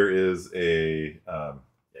is if there is a you can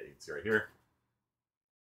see right here.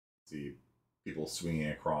 See people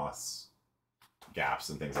swinging across gaps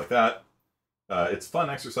and things like that. It's fun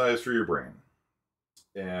exercise for your brain.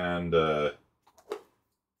 And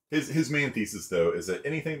his main thesis, though, is that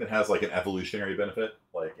anything that has like an evolutionary benefit,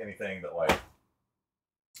 like anything that like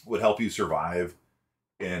would help you survive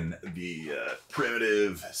in the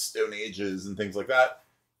primitive Stone Ages and things like that,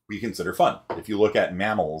 we consider fun. If you look at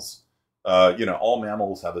mammals, all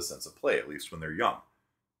mammals have a sense of play, at least when they're young.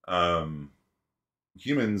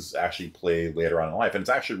 Humans actually play later on in life, and it's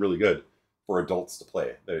actually really good for adults to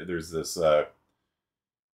play. There's this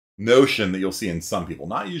notion that you'll see in some people,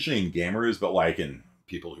 not usually in gamers, but like in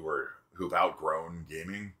people who've outgrown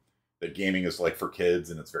gaming, that gaming is like for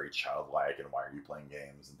kids and it's very childlike, and why are you playing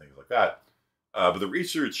games and things like that. But the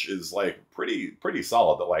research is like pretty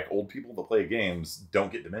solid that like old people that play games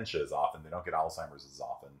don't get dementia as often, they don't get Alzheimer's as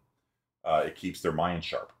often. It keeps their mind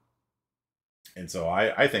sharp. And so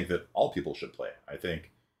I think that all people should play. I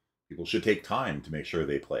think people should take time to make sure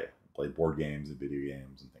they play board games and video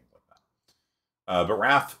games and things like that. But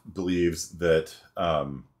Raph believes that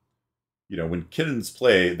when kittens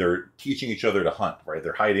play, they're teaching each other to hunt, right?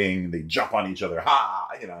 They're hiding, they jump on each other,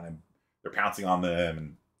 and they're pouncing on them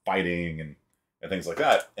and fighting and things like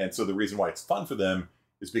that. And so the reason why it's fun for them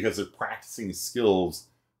is because they're practicing skills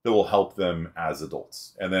that will help them as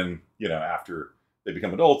adults. And then, after they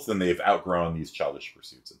become adults, then they've outgrown these childish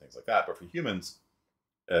pursuits and things like that. But for humans,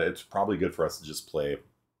 it's probably good for us to just play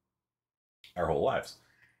our whole lives.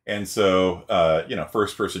 And so,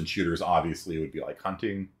 first-person shooters obviously would be like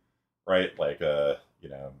hunting, right? Like,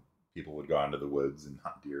 people would go out into the woods and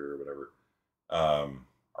hunt deer or whatever.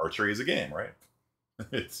 Archery is a game, right?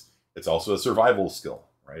 It's also a survival skill,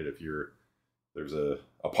 right? If there's a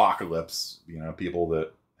apocalypse, people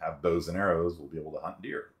that have bows and arrows will be able to hunt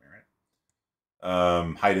deer, right?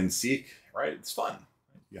 Hide and seek, right? It's fun.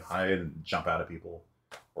 You hide and jump out at people,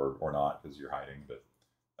 or not because you're hiding, but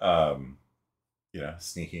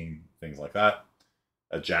sneaking, things like that.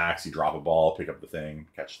 At jacks, you drop a ball, pick up the thing,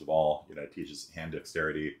 catch the ball. It teaches hand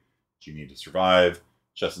dexterity that you need to survive.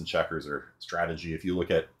 Chess and checkers are strategy. If you look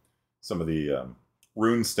at some of the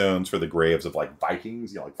rune stones for the graves of like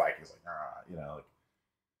Vikings, like Vikings, like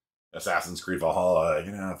Assassin's Creed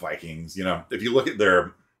Valhalla, Vikings, if you look at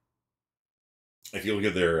their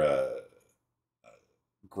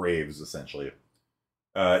graves, essentially,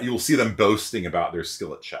 you will see them boasting about their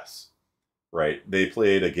skill at chess, right? They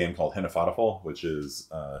played a game called Hnefatafl, which is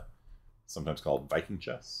sometimes called Viking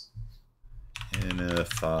chess.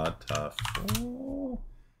 Hnefatafl. Am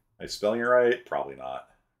I spelling it right? Probably not.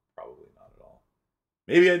 Probably not at all.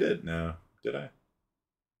 Maybe I did. No. Did I?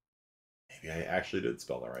 Maybe I actually did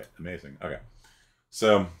spell that right. Amazing. Okay.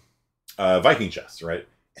 So, Viking chess, right?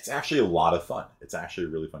 It's actually a lot of fun. It's actually a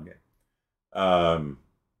really fun game.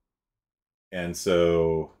 And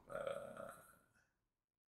so, let's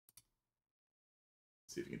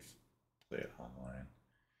see if you can play it online.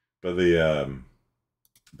 But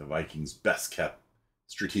the Vikings' best kept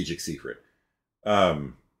strategic secret.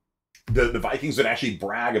 The Vikings would actually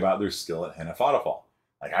brag about their skill at Hnefatafl.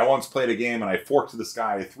 Like, I once played a game and I forked the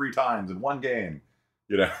sky 3 times in one game,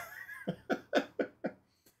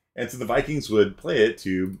 And so the Vikings would play it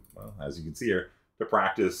to, well, as you can see here, to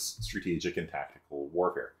practice strategic and tactical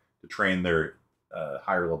warfare, to train their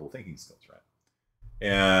higher level thinking skills, right?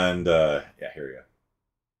 And here we go.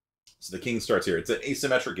 So the king starts here. It's an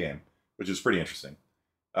asymmetric game, which is pretty interesting.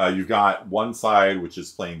 You've got one side which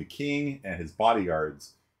is playing the king and his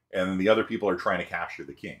bodyguards, and then the other people are trying to capture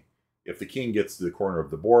the king. If the king gets to the corner of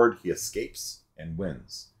the board, he escapes and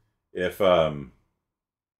wins. If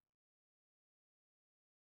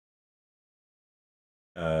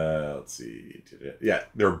let's see, yeah,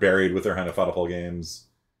 they're buried with their Hnefatafl games,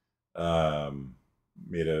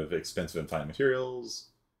 made of expensive and fine materials.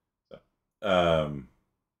 So,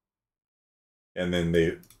 and then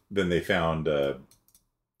they found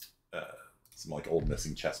some like old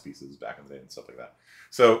missing chess pieces back in the day and stuff like that.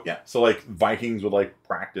 So yeah, so like Vikings would like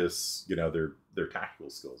practice, their tactical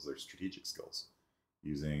skills, their strategic skills,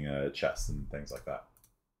 using chess and things like that.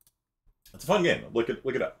 It's a fun game. Look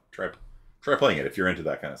it up. Try playing it if you're into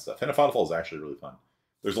that kind of stuff. Hnefatafl is actually really fun.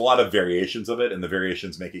 there's a lot of variations of it, and the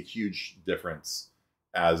variations make a huge difference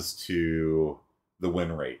as to the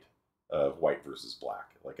win rate of white versus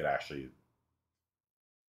black. Like it actually,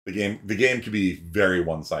 the game can be very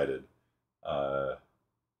one-sided,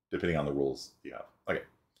 depending on the rules you have. Okay.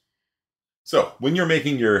 So when you're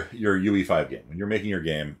making your UE5 game, when you're making your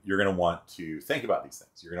game, you're going to want to think about these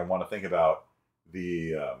things. You're going to want to think about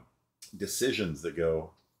the decisions that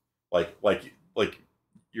go, like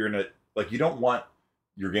you're gonna, like, you don't want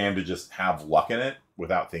your game to just have luck in it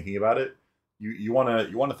without thinking about it. You want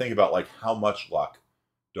to think about, like, how much luck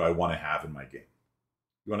do I want to have in my game?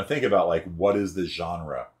 You want to think about, like, what is the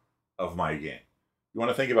genre of my game? You want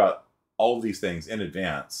to think about all of these things in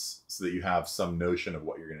advance so that you have some notion of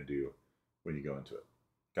what you're going to do when you go into it.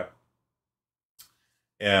 Okay.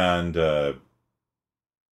 And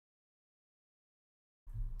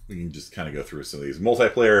we can just kind of go through some of these.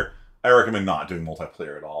 Multiplayer, I recommend not doing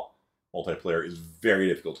multiplayer at all. Multiplayer is very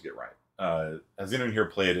difficult to get right. Has anyone here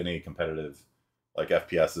played any competitive, like,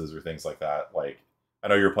 FPSs or things like that? Like, I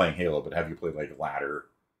know you're playing Halo, but have you played, like, ladder,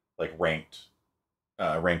 like ranked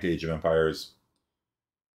Age of Empires,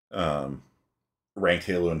 ranked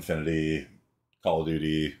Halo Infinity, Call of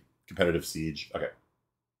Duty, competitive Siege? Okay.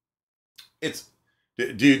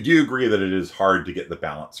 Do you agree that it is hard to get the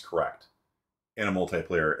balance correct in a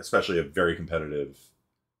multiplayer, especially a very competitive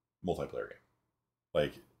multiplayer game?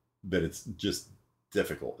 Like, that it's just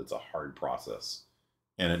difficult. It's a hard process,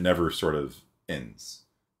 and it never sort of ends,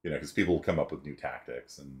 you know, because people come up with new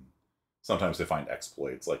tactics, and sometimes they find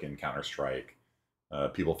exploits, like in Counter-Strike.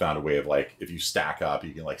 People found a way of, like, if you stack up,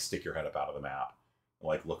 you can, like, stick your head up out of the map and,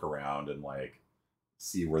 like, look around and, like,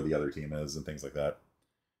 see where the other team is and things like that.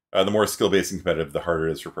 The more skill-based and competitive, the harder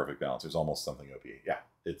it is for perfect balance. There's almost something OP. Yeah,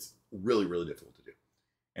 it's really, really difficult to do.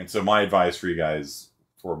 And so my advice for you guys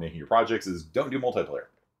for making your projects is don't do multiplayer.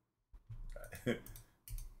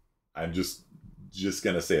 I'm just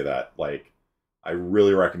going to say that. Like, I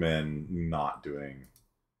really recommend not doing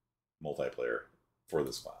multiplayer for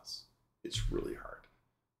this class. It's really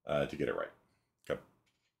hard to get it right. Okay.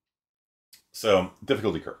 So,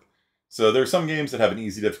 difficulty curve. So there's some games that have an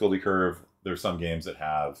easy difficulty curve. There's some games that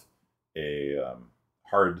have a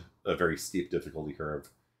very steep difficulty curve.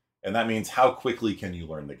 And that means how quickly can you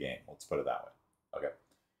learn the game? Let's put it that way. Okay.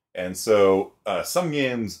 And so some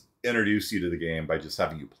games introduce you to the game by just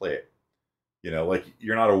having you play it. You know, like,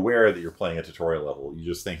 you're not aware that you're playing a tutorial level. You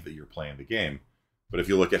just think that you're playing the game. But if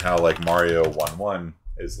you look at how, like, Mario 1-1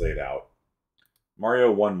 is laid out,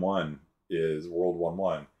 Mario 1-1 is World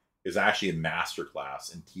 1-1 is actually a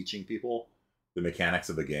masterclass in teaching people the mechanics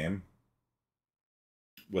of the game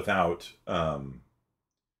without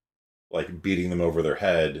like beating them over their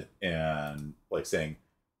head and, like, saying,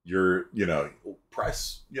 you know,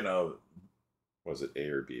 press, you know, was it A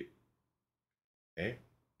or B? A?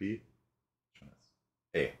 B?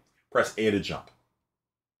 A. Press A to jump.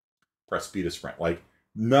 Press B to sprint. Like,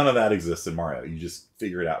 none of that exists in Mario. You just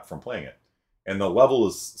figure it out from playing it. And the level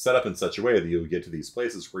is set up in such a way that you'll get to these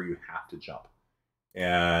places where you have to jump.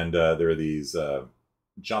 And there are these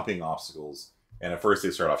jumping obstacles. And at first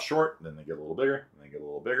they start off short, and then they get a little bigger, and they get a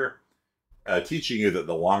little bigger. Teaching you that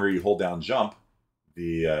the longer you hold down jump,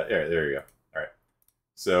 there you go. All right.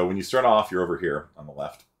 So when you start off, you're over here on the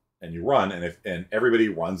left, and you run, and everybody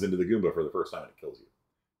runs into the Goomba for the first time, and it kills you.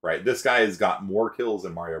 Right? This guy has got more kills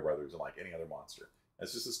in Mario Brothers than, like, any other monster.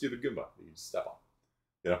 It's just a stupid Goomba that you just step on.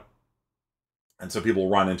 You know? And so people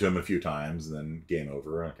run into him a few times, and then game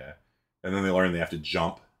over. Okay. And then they learn they have to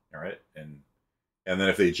jump. All right. And then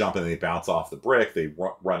if they jump and they bounce off the brick, they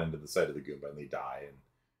run into the side of the Goomba and they die.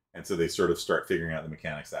 And so they sort of start figuring out the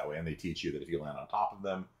mechanics that way. And they teach you that if you land on top of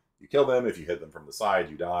them, you kill them. If you hit them from the side,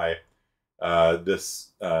 you die.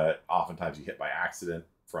 Oftentimes you hit by accident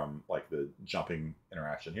from, like, the jumping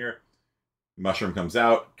interaction here. Mushroom comes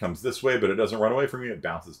out, comes this way, but it doesn't run away from you. It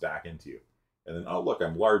bounces back into you. And then, oh, look,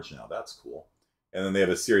 I'm large now. That's cool. And then they have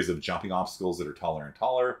a series of jumping obstacles that are taller and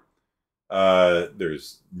taller.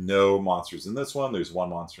 There's no monsters in this one. There's one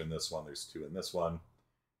monster in this one. There's two in this one.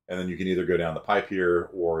 And then you can either go down the pipe here,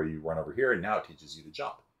 or you run over here, and now it teaches you to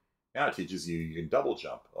jump. Now it teaches you can double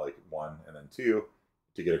jump, like 1 and then 2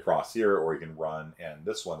 to get across here, or you can run, and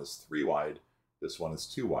this one is 3 wide, this one is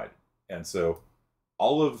 2 wide. And so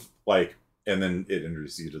all of, like, and then it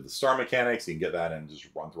introduces you to the star mechanics. You can get that and just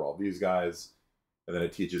run through all these guys. And then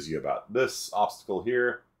it teaches you about this obstacle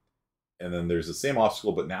here. And then there's the same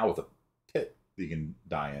obstacle, but now with a pit that you can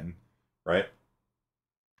die in, right?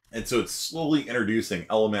 And so it's slowly introducing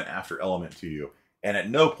element after element to you. And at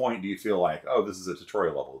no point do you feel like, oh, this is a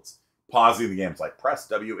tutorial level. It's pausing the game. It's like, press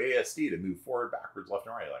WASD to move forward, backwards, left,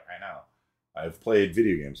 and right. Like, I know. I've played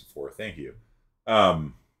video games before. Thank you.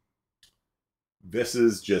 Um, this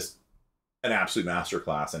is just an absolute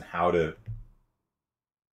masterclass in how to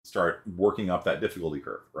start working up that difficulty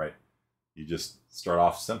curve, right? You just start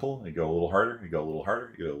off simple, you go a little harder, you go a little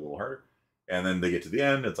harder, you go a little harder, and then they get to the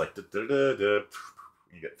end, it's like,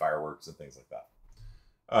 you get fireworks and things like that.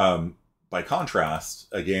 By contrast,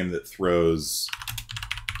 a game that throws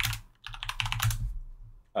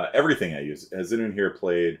everything at you. Has anyone here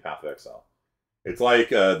played Path of Exile? It's like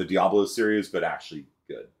the Diablo series, but actually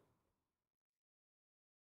good.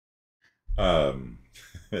 I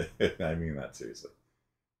mean that seriously.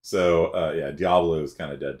 So yeah, Diablo is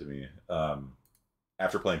kind of dead to me.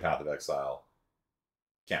 After playing Path of Exile,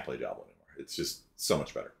 can't play Diablo anymore. It's just so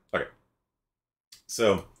much better. Okay,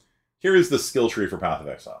 so here is the skill tree for Path of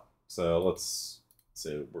Exile. So let's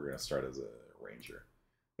say we're going to start as a ranger.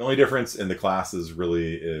 The only difference in the classes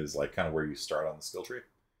really is like kind of where you start on the skill tree,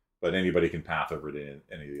 but anybody can path over to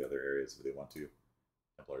any of the other areas if they want to.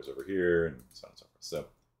 Templars over here and so on and so forth. So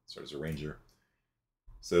start as a ranger.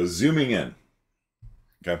 So zooming in.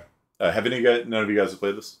 Okay. Have none of you guys have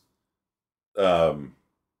played this?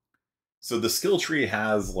 So the skill tree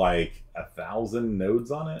has like 1,000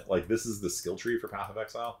 nodes on it. Like this is the skill tree for Path of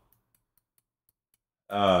Exile.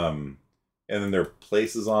 And then there are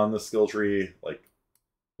places on the skill tree, like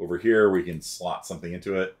over here we can slot something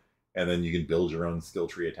into it, and then you can build your own skill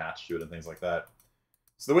tree attached to it and things like that.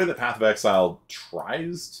 So the way that Path of Exile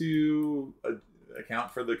tries to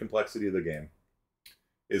account for the complexity of the game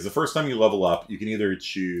is the first time you level up, you can either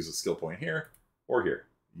choose a skill point here or here.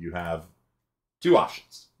 You have two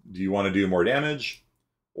options. Do you want to do more damage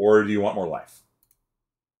or do you want more life?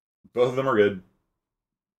 Both of them are good.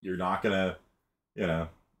 You're not going to,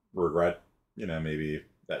 regret, maybe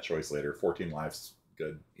that choice later. 14 lives,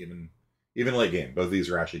 good. Even late game. Both of these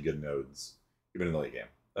are actually good nodes, even in the late game.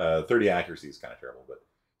 30 accuracy is kind of terrible, but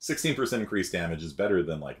 16% increased damage is better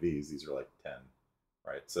than like these. These are like 10,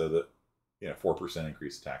 right? So the 4%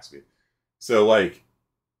 increased attack speed. So like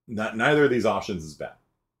neither of these options is bad.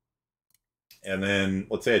 And then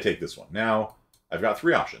let's say I take this one. Now I've got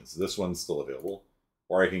 3 options. This one's still available,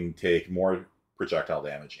 or I can take more projectile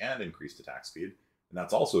damage and increased attack speed, and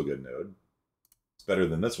that's also a good node. It's better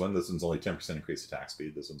than this one. This one's only 10% increased attack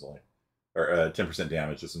speed. This one's only, or 10%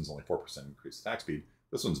 damage. This one's only 4% increased attack speed.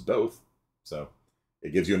 This one's both, so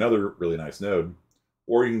it gives you another really nice node.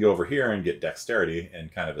 Or you can go over here and get dexterity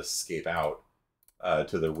and kind of escape out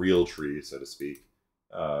to the real tree, so to speak,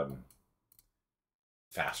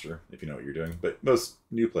 faster if you know what you're doing. But most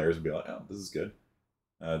new players would be like, oh, this is good.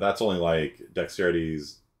 That's only like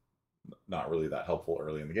dexterity's not really that helpful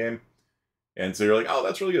early in the game. And so you're like, oh,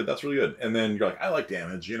 that's really good. That's really good. And then you're like, I like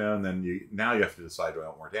damage, and then now you have to decide, do I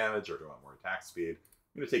want more damage or do I want more attack speed?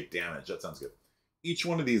 I'm going to take damage. That sounds good. Each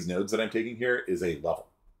one of these nodes that I'm taking here is a level.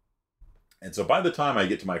 And so by the time I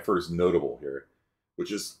get to my first notable here,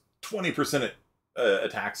 which is 20%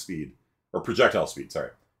 attack speed, or projectile speed, sorry,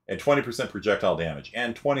 and 20% projectile damage,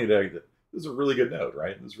 and 20 to, this is a really good node,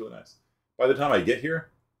 right? This is really nice. By the time I get here,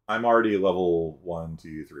 I'm already level 1,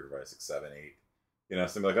 2, 3, 4, 5, 6, 7, 8,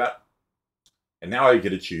 something like that. And now I get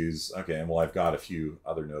to choose, okay, well, I've got a few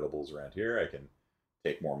other notables around here. I can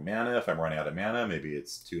take more mana. If I'm running out of mana, maybe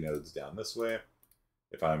it's 2 nodes down this way.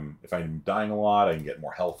 If I'm dying a lot, I can get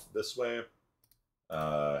more health this way.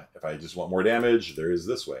 If I just want more damage, there is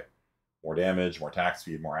this way. More damage, more attack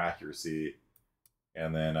speed, more accuracy.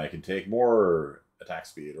 And then I can take more attack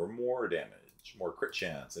speed or more damage, more crit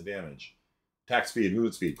chance and damage. Attack speed,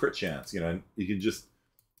 movement speed, crit chance. And you can just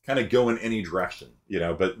kind of go in any direction,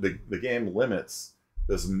 but the game limits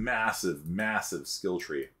this massive, massive skill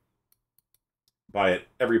tree by at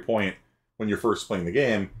every point when you're first playing the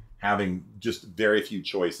game, having just very few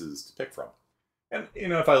choices to pick from. And,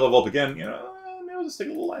 if I level up again, maybe I'll just take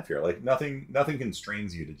a little life here. Like nothing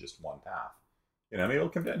constrains you to just one path. Maybe I'll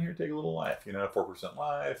come down here and take a little life, 4%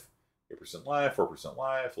 life, 8% life, 4%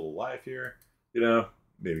 life, a little life here,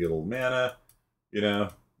 maybe a little mana,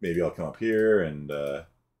 maybe I'll come up here and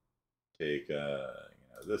take,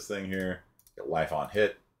 this thing here, get life on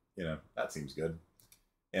hit, that seems good.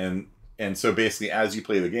 And so basically as you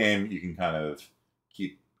play the game, you can kind of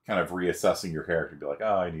keep reassessing your character, be like,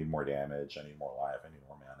 oh, I need more damage, I need more life, I need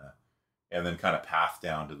more mana, and then kind of path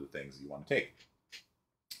down to the things you want to take.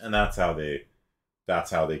 And that's how they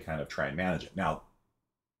kind of try and manage it. Now,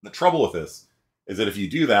 the trouble with this is that if you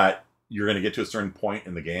do that, you're going to get to a certain point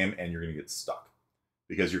in the game and you're going to get stuck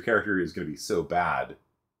because your character is going to be so bad,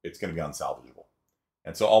 it's going to be unsalvageable.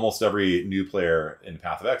 And so almost every new player in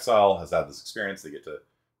Path of Exile has had this experience. They get to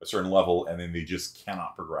a certain level and then they just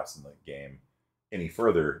cannot progress in the game any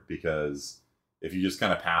further, because if you just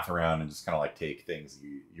kind of path around and just kind of like take things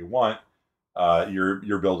you want,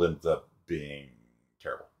 your build ends up being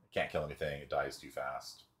terrible. It can't kill anything. It dies too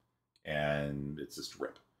fast, and it's just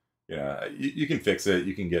rip. You can fix it.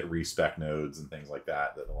 You can get respec nodes and things like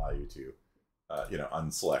that that allow you to,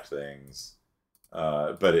 unselect things.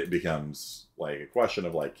 But it becomes like a question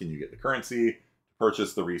of like, can you get the currency to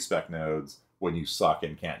purchase the respec nodes when you suck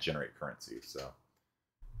and can't generate currency? So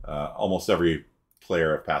almost every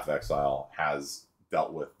player of Path of Exile has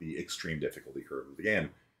dealt with the extreme difficulty curve of the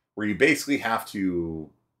game, where you basically have to,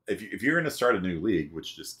 if you're going to start a new league,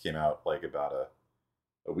 which just came out like about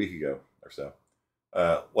a week ago or so,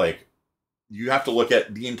 like you have to look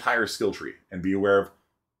at the entire skill tree and be aware of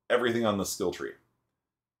everything on the skill tree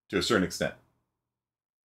to a certain extent.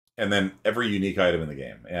 And then every unique item in the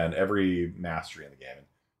game and every mastery in the game.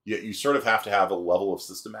 You sort of have to have a level of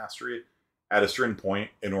system mastery at a certain point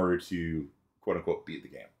in order to, quote unquote, beat the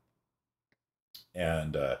game.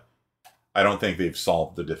 And I don't think they've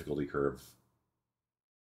solved the difficulty curve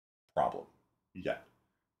problem yet.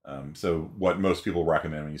 So what most people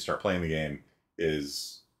recommend when you start playing the game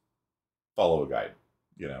is follow a guide.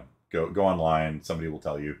 Go online. Somebody will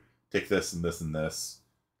tell you, take this and this and this,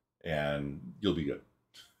 and you'll be good.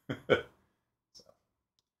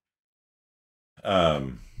 So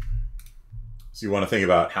you want to think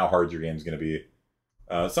about how hard your game is going to be.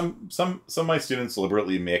 Some of my students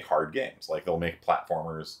deliberately make hard games, like they'll make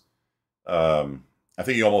platformers. I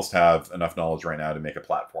think you almost have enough knowledge right now to make a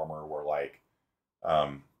platformer where like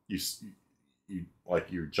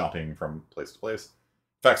you're jumping from place to place.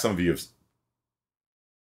 In fact, some of you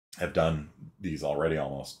have done these already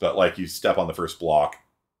almost, but like you step on the first block,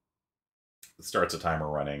 it starts a timer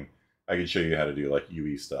running. I can show you how to do like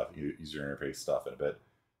UE stuff, user interface stuff in a bit.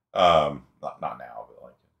 Not now, but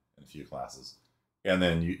like in a few classes. And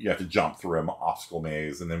then you have to jump through an obstacle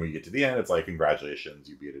maze, and then when you get to the end, it's like, congratulations,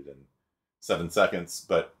 you beat it in 7 seconds.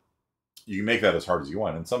 But you can make that as hard as you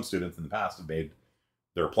want. And some students in the past have made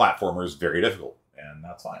their platformers very difficult, and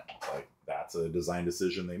that's fine. Like that's a design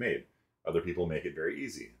decision they made. Other people make it very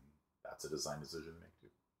easy. That's a design decision they make too.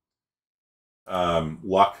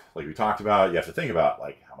 Luck, like we talked about, you have to think about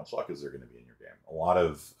like how much luck is there going to be in your game. A lot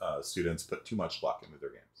of students put too much luck into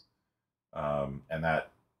their games, and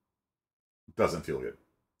that doesn't feel good.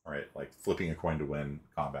 All right, like flipping a coin to win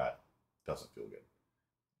combat doesn't feel good.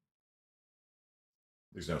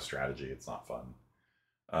 There's no strategy. It's not fun.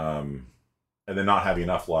 And then not having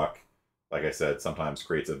enough luck, like I said, sometimes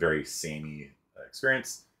creates a very samey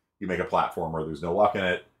experience. You make a platform where there's no luck in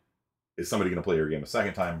it. Is somebody going to play your game a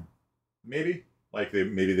second time? Maybe. Like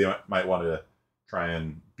maybe they might want to try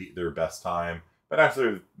and beat their best time, but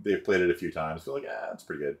after they've played it a few times, feel like, it's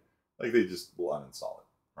pretty good. Like they just will uninstall it,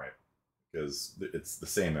 right? Because it's the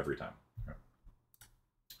same every time. Right?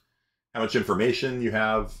 How much information you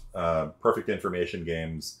have. Perfect information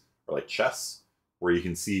games are like chess, where you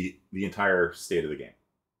can see the entire state of the game.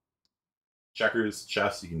 Checkers,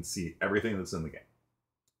 chess, you can see everything that's in the game.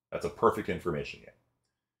 That's a perfect information game.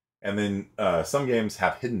 And then some games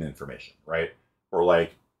have hidden information, right? Or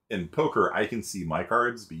like in poker, I can see my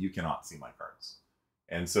cards, but you cannot see my cards.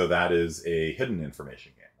 And so that is a hidden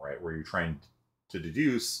information game, right? Where you're trying to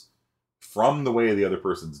deduce from the way the other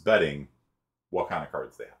person's betting what kind of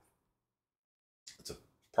cards they have. It's a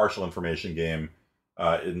partial information game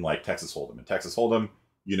in like Texas Hold'em. In Texas Hold'em,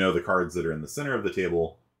 you know the cards that are in the center of the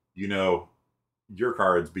table. You know your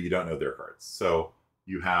cards, but you don't know their cards. So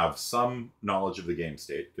you have some knowledge of the game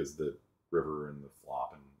state because the river and the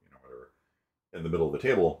flop and whatever in the middle of the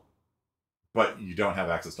table, but you don't have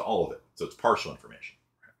access to all of it. So it's partial information.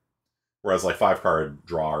 Right? Whereas like 5-card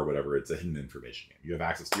draw or whatever, it's a hidden information game. You have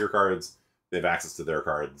access to your cards, they have access to their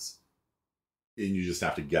cards, and you just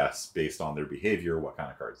have to guess based on their behavior what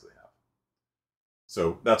kind of cards they have.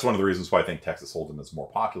 So that's one of the reasons why I think Texas Hold'em is more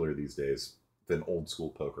popular these days than old school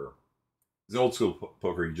poker. Because in old school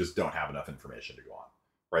poker, you just don't have enough information to go on.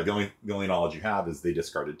 Right? The only knowledge you have is they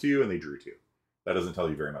discarded 2 and they drew 2. That doesn't tell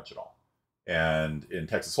you very much at all. And in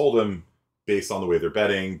Texas Hold'em, based on the way they're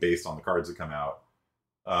betting, based on the cards that come out,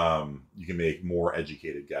 you can make more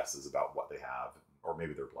educated guesses about what they have, or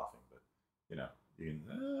maybe they're bluffing. But you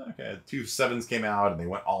can okay, 2 7s came out and they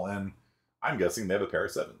went all in. I'm guessing they have a pair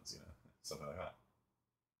of 7s, something like that.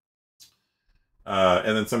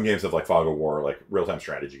 And then some games have like Fog of War, like real-time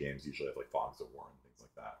strategy games usually have like Fogs of War and things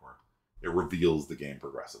like that, where it reveals the game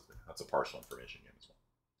progressively. That's a partial information game as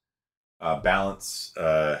well. Balance,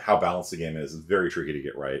 how balanced the game is very tricky to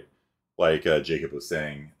get right. Like Jacob was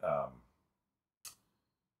saying,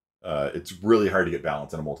 it's really hard to get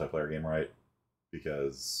balance in a multiplayer game right,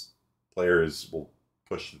 because players will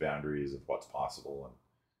push the boundaries of what's possible and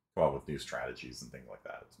come up with new strategies and things like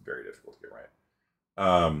that. It's very difficult to get right.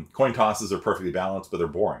 Coin tosses are perfectly balanced, but they're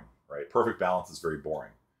boring, right? Perfect balance is very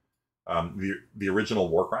boring. The original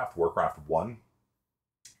Warcraft, Warcraft 1,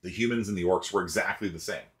 the humans and the orcs were exactly the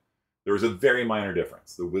same. There was a very minor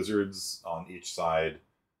difference. The wizards on each side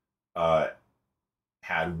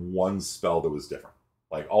had one spell that was different.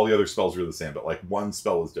 Like all the other spells were the same, but like one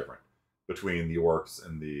spell was different between the orcs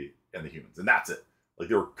and the humans, and that's it. Like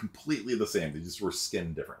they were completely the same. They just were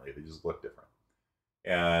skinned differently. They just looked different,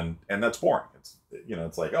 and that's boring. It's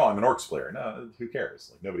it's like, oh, I'm an orcs player. No, who cares?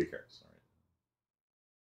 Like nobody cares.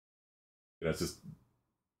 Right? It's just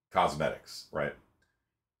cosmetics, right?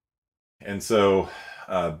 And so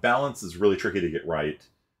balance is really tricky to get right.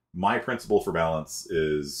 My principle for balance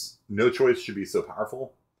is no choice should be so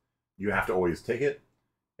powerful you have to always take it,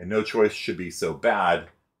 and no choice should be so bad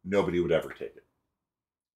nobody would ever take it.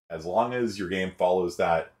 As long as your game follows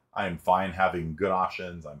that, I am fine having good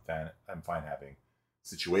options. I'm fine having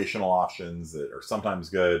situational options that are sometimes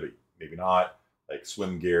good, but maybe not. Like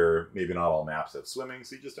swim gear, maybe not all maps have swimming,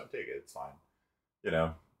 so you just don't take it. It's fine.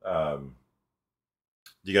 Do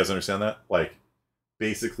you guys understand that? Like,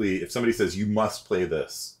 basically, if somebody says you must play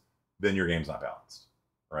this, then your game's not balanced,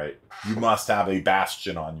 right? You must have a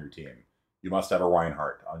Bastion on your team. You must have a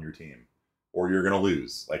Reinhardt on your team, or you're going to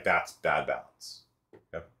lose. Like, that's bad balance.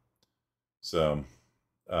 Okay? So,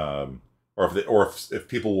 if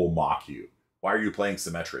people will mock you, why are you playing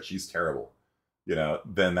Symmetra? She's terrible.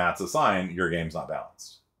 Then that's a sign your game's not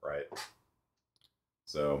balanced, right?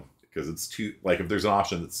 So, because it's too, like, if there's an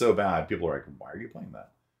option that's so bad, people are like, why are you playing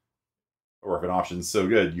that? Or if an option's so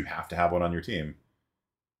good, you have to have one on your team.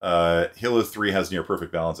 Halo 3 has near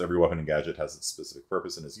perfect balance. Every weapon and gadget has its specific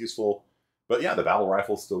purpose and is useful. But yeah, the battle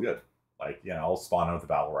rifle is still good. Like, I'll spawn out with the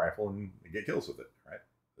battle rifle and get kills with it, right?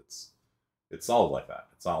 It's solid like that.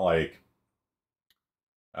 It's not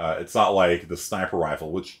like the sniper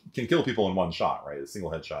rifle, which can kill people in one shot, right? A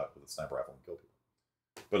single headshot with a sniper rifle can kill people.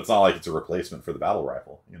 But it's not like it's a replacement for the battle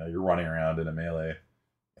rifle. You're running around in a melee.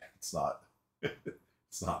 It's not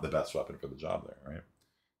it's not the best weapon for the job there, right?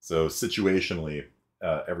 So situationally,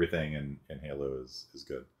 everything in Halo is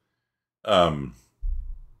good.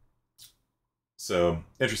 So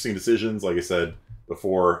interesting decisions. Like I said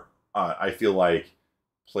before, I feel like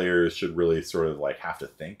players should really sort of like have to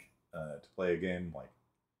think to play a game. Like,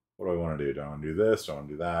 what do I want to do? Do I want to do this? Do I want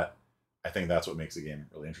to do that? I think that's what makes a game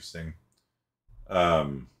really interesting. I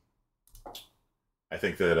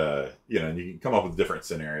think that you can come up with different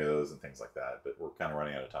scenarios and things like that, but we're kind of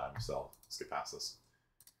running out of time, so let's get past this.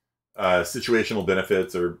 Situational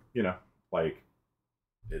benefits are,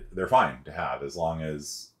 they're fine to have as long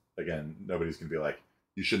as, again, nobody's gonna be like,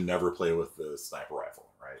 you should never play with the sniper rifle,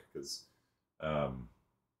 right? Because none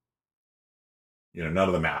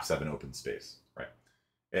of the maps have an open space, right?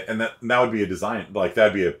 And that would be a design, like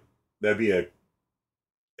that'd be an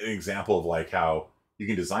example of like how you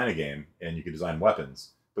can design a game and you can design weapons,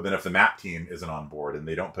 but then if the map team isn't on board and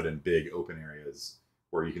they don't put in big open areas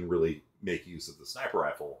where you can really make use of the sniper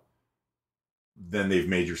rifle, then they've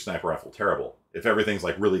made your sniper rifle terrible. If everything's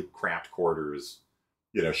like really cramped quarters,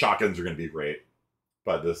 shotguns are going to be great,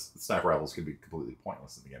 but the sniper rifles can be completely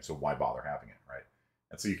pointless in the game. So why bother having it, right?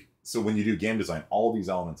 And so when you do game design, all these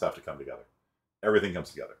elements have to come together. Everything comes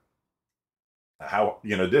together. How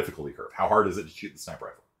difficulty curve. How hard is it to shoot the sniper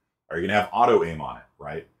rifle? Are you going to have auto aim on it,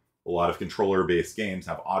 right? A lot of controller-based games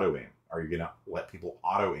have auto aim. Are you going to let people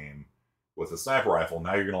auto aim with a sniper rifle?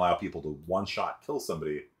 Now you're going to allow people to one-shot kill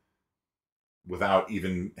somebody without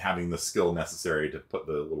even having the skill necessary to put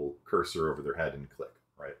the little cursor over their head and click,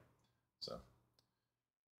 right? So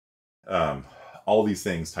all these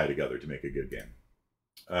things tie together to make a good game.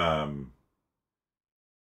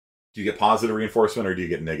 Do you get positive reinforcement or do you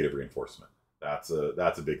get negative reinforcement? That's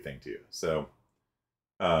a big thing too. So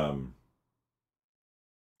in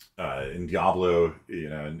Diablo,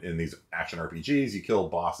 in these action RPGs, you kill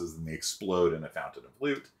bosses and they explode in a fountain of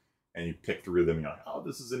loot, and you pick through them and you're like, oh,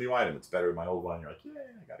 this is a new item. It's better than my old one. And you're like, yay,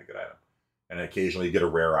 I got a good item. And occasionally you get a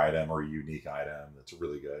rare item or a unique item that's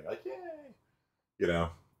really good. You're like, yay,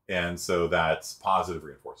 and so that's positive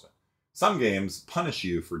reinforcement. Some games punish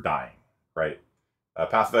you for dying, right?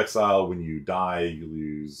 Path of Exile, when you die, you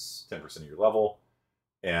lose 10% of your level.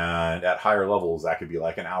 And at higher levels, that could be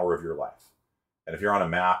like an hour of your life. And if you're on a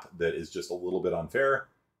map that is just a little bit unfair,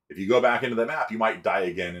 if you go back into the map, you might die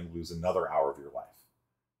again and lose another hour of your life.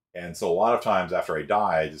 And so a lot of times after I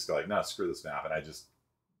die, I just go like, no, screw this map. And I just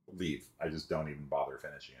leave. I just don't even bother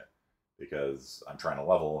finishing it because I'm trying to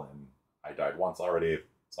level and I died once already.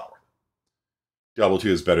 It's not worth it. Diablo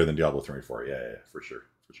 2 is better than Diablo 3 and 4. Yeah, for sure.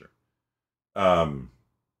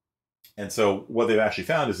 And so what they've actually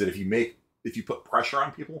found is that if you put pressure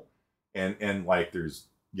on people, and like there's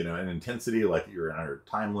an intensity, like you're under a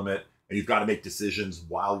time limit and you've got to make decisions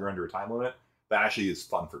while you're under a time limit. That actually is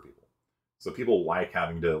fun for people. So people like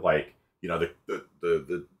having to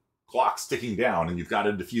the clock's ticking down and you've got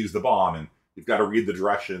to defuse the bomb and you've got to read the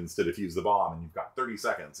directions to defuse the bomb and you've got 30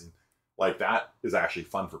 seconds and like that is actually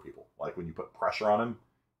fun for people. Like when you put pressure on them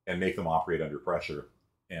and make them operate under pressure,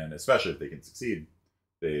 and especially if they can succeed,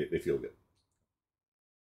 they feel good.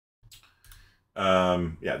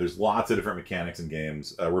 Yeah, there's lots of different mechanics in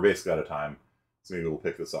games. We're basically out of time, so maybe we'll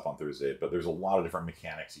pick this up on Thursday. But there's a lot of different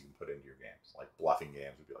mechanics you can put into your games. Like bluffing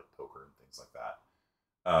games would be like poker and things like that.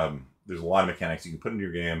 There's a lot of mechanics you can put into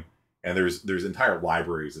your game, and there's entire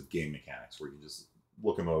libraries of game mechanics where you can just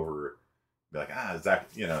look them over, be like, is that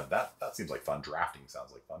that seems like fun. Drafting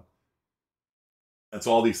sounds like fun. And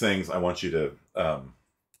so all these things I want you to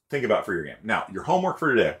think about for your game. Now, your homework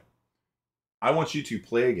for today, I want you to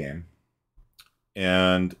play a game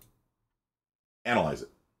and analyze it.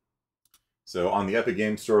 So on the Epic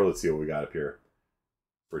Games Store, let's see what we got up here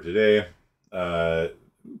for today.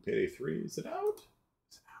 Payday 3, is it out?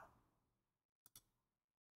 Is it out?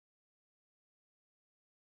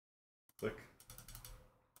 Click.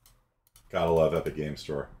 Gotta love Epic Games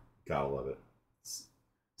Store. Gotta love it. It's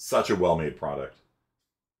such a well-made product.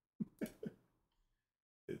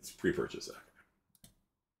 It's pre-purchase.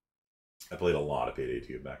 I played a lot of Payday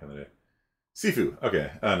 2 back in the day. Sifu. Okay.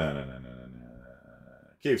 No.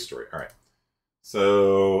 Cave Story. All right.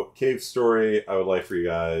 So, Cave Story, I would like for you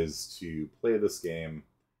guys to play this game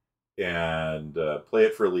and play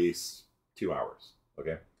it for at least 2 hours.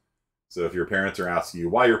 Okay? So, if your parents are asking you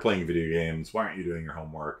why you're playing video games, why aren't you doing your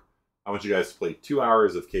homework, I want you guys to play 2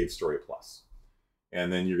 hours of Cave Story Plus. And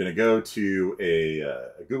then you're going to go to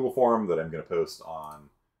a Google form that I'm going to post on.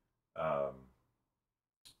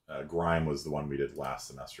 Grime was the one we did last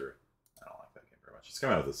semester. I don't like that game very much. It's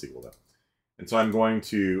coming out with a sequel, though. And so I'm going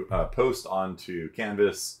to post onto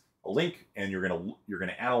Canvas a link, and you're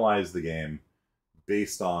gonna analyze the game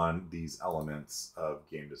based on these elements of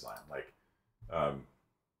game design. Like,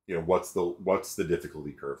 what's the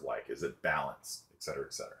difficulty curve like? Is it balanced, et cetera,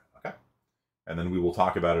 et cetera. Okay. And then we will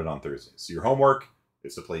talk about it on Thursday. So your homework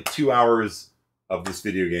is to play 2 hours of this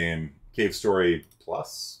video game, Cave Story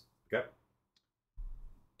Plus. Okay.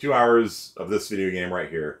 2 hours of this video game right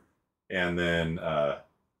here, and then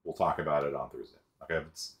we'll talk about it on Thursday. Okay,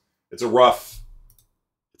 it's a rough.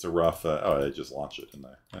 Oh, I just launched it, didn't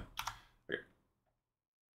I?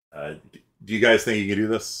 Okay. Do you guys think you can do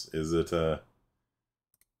this? Is this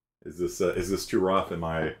too rough? Am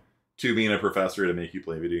I too being a professor to make you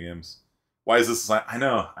play video games? Why is this? I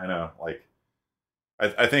know. Like,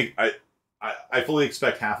 I think I fully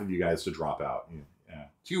expect half of you guys to drop out. Yeah,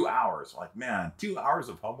 2 hours. Like, man, 2 hours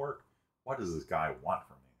of homework. What does this guy want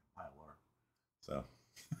from me? My lord. So.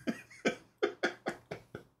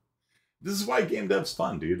 This is why game dev's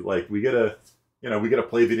fun, dude. Like, we gotta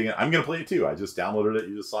play video game. I'm gonna play it too. I just downloaded it.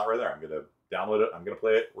 You just saw it right there. I'm gonna download it. I'm gonna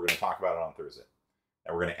play it. We're gonna talk about it on Thursday,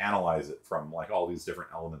 and we're gonna analyze it from like all these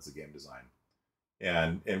different elements of game design,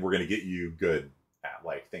 and we're gonna get you good at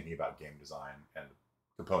like thinking about game design and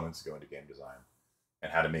components that go into game design,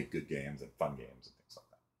 and how to make good games and fun games and things like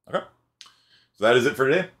that. Okay, so that is it for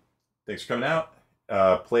today. Thanks for coming out.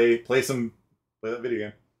 Play that video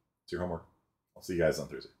game. It's your homework. I'll see you guys on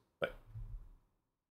Thursday.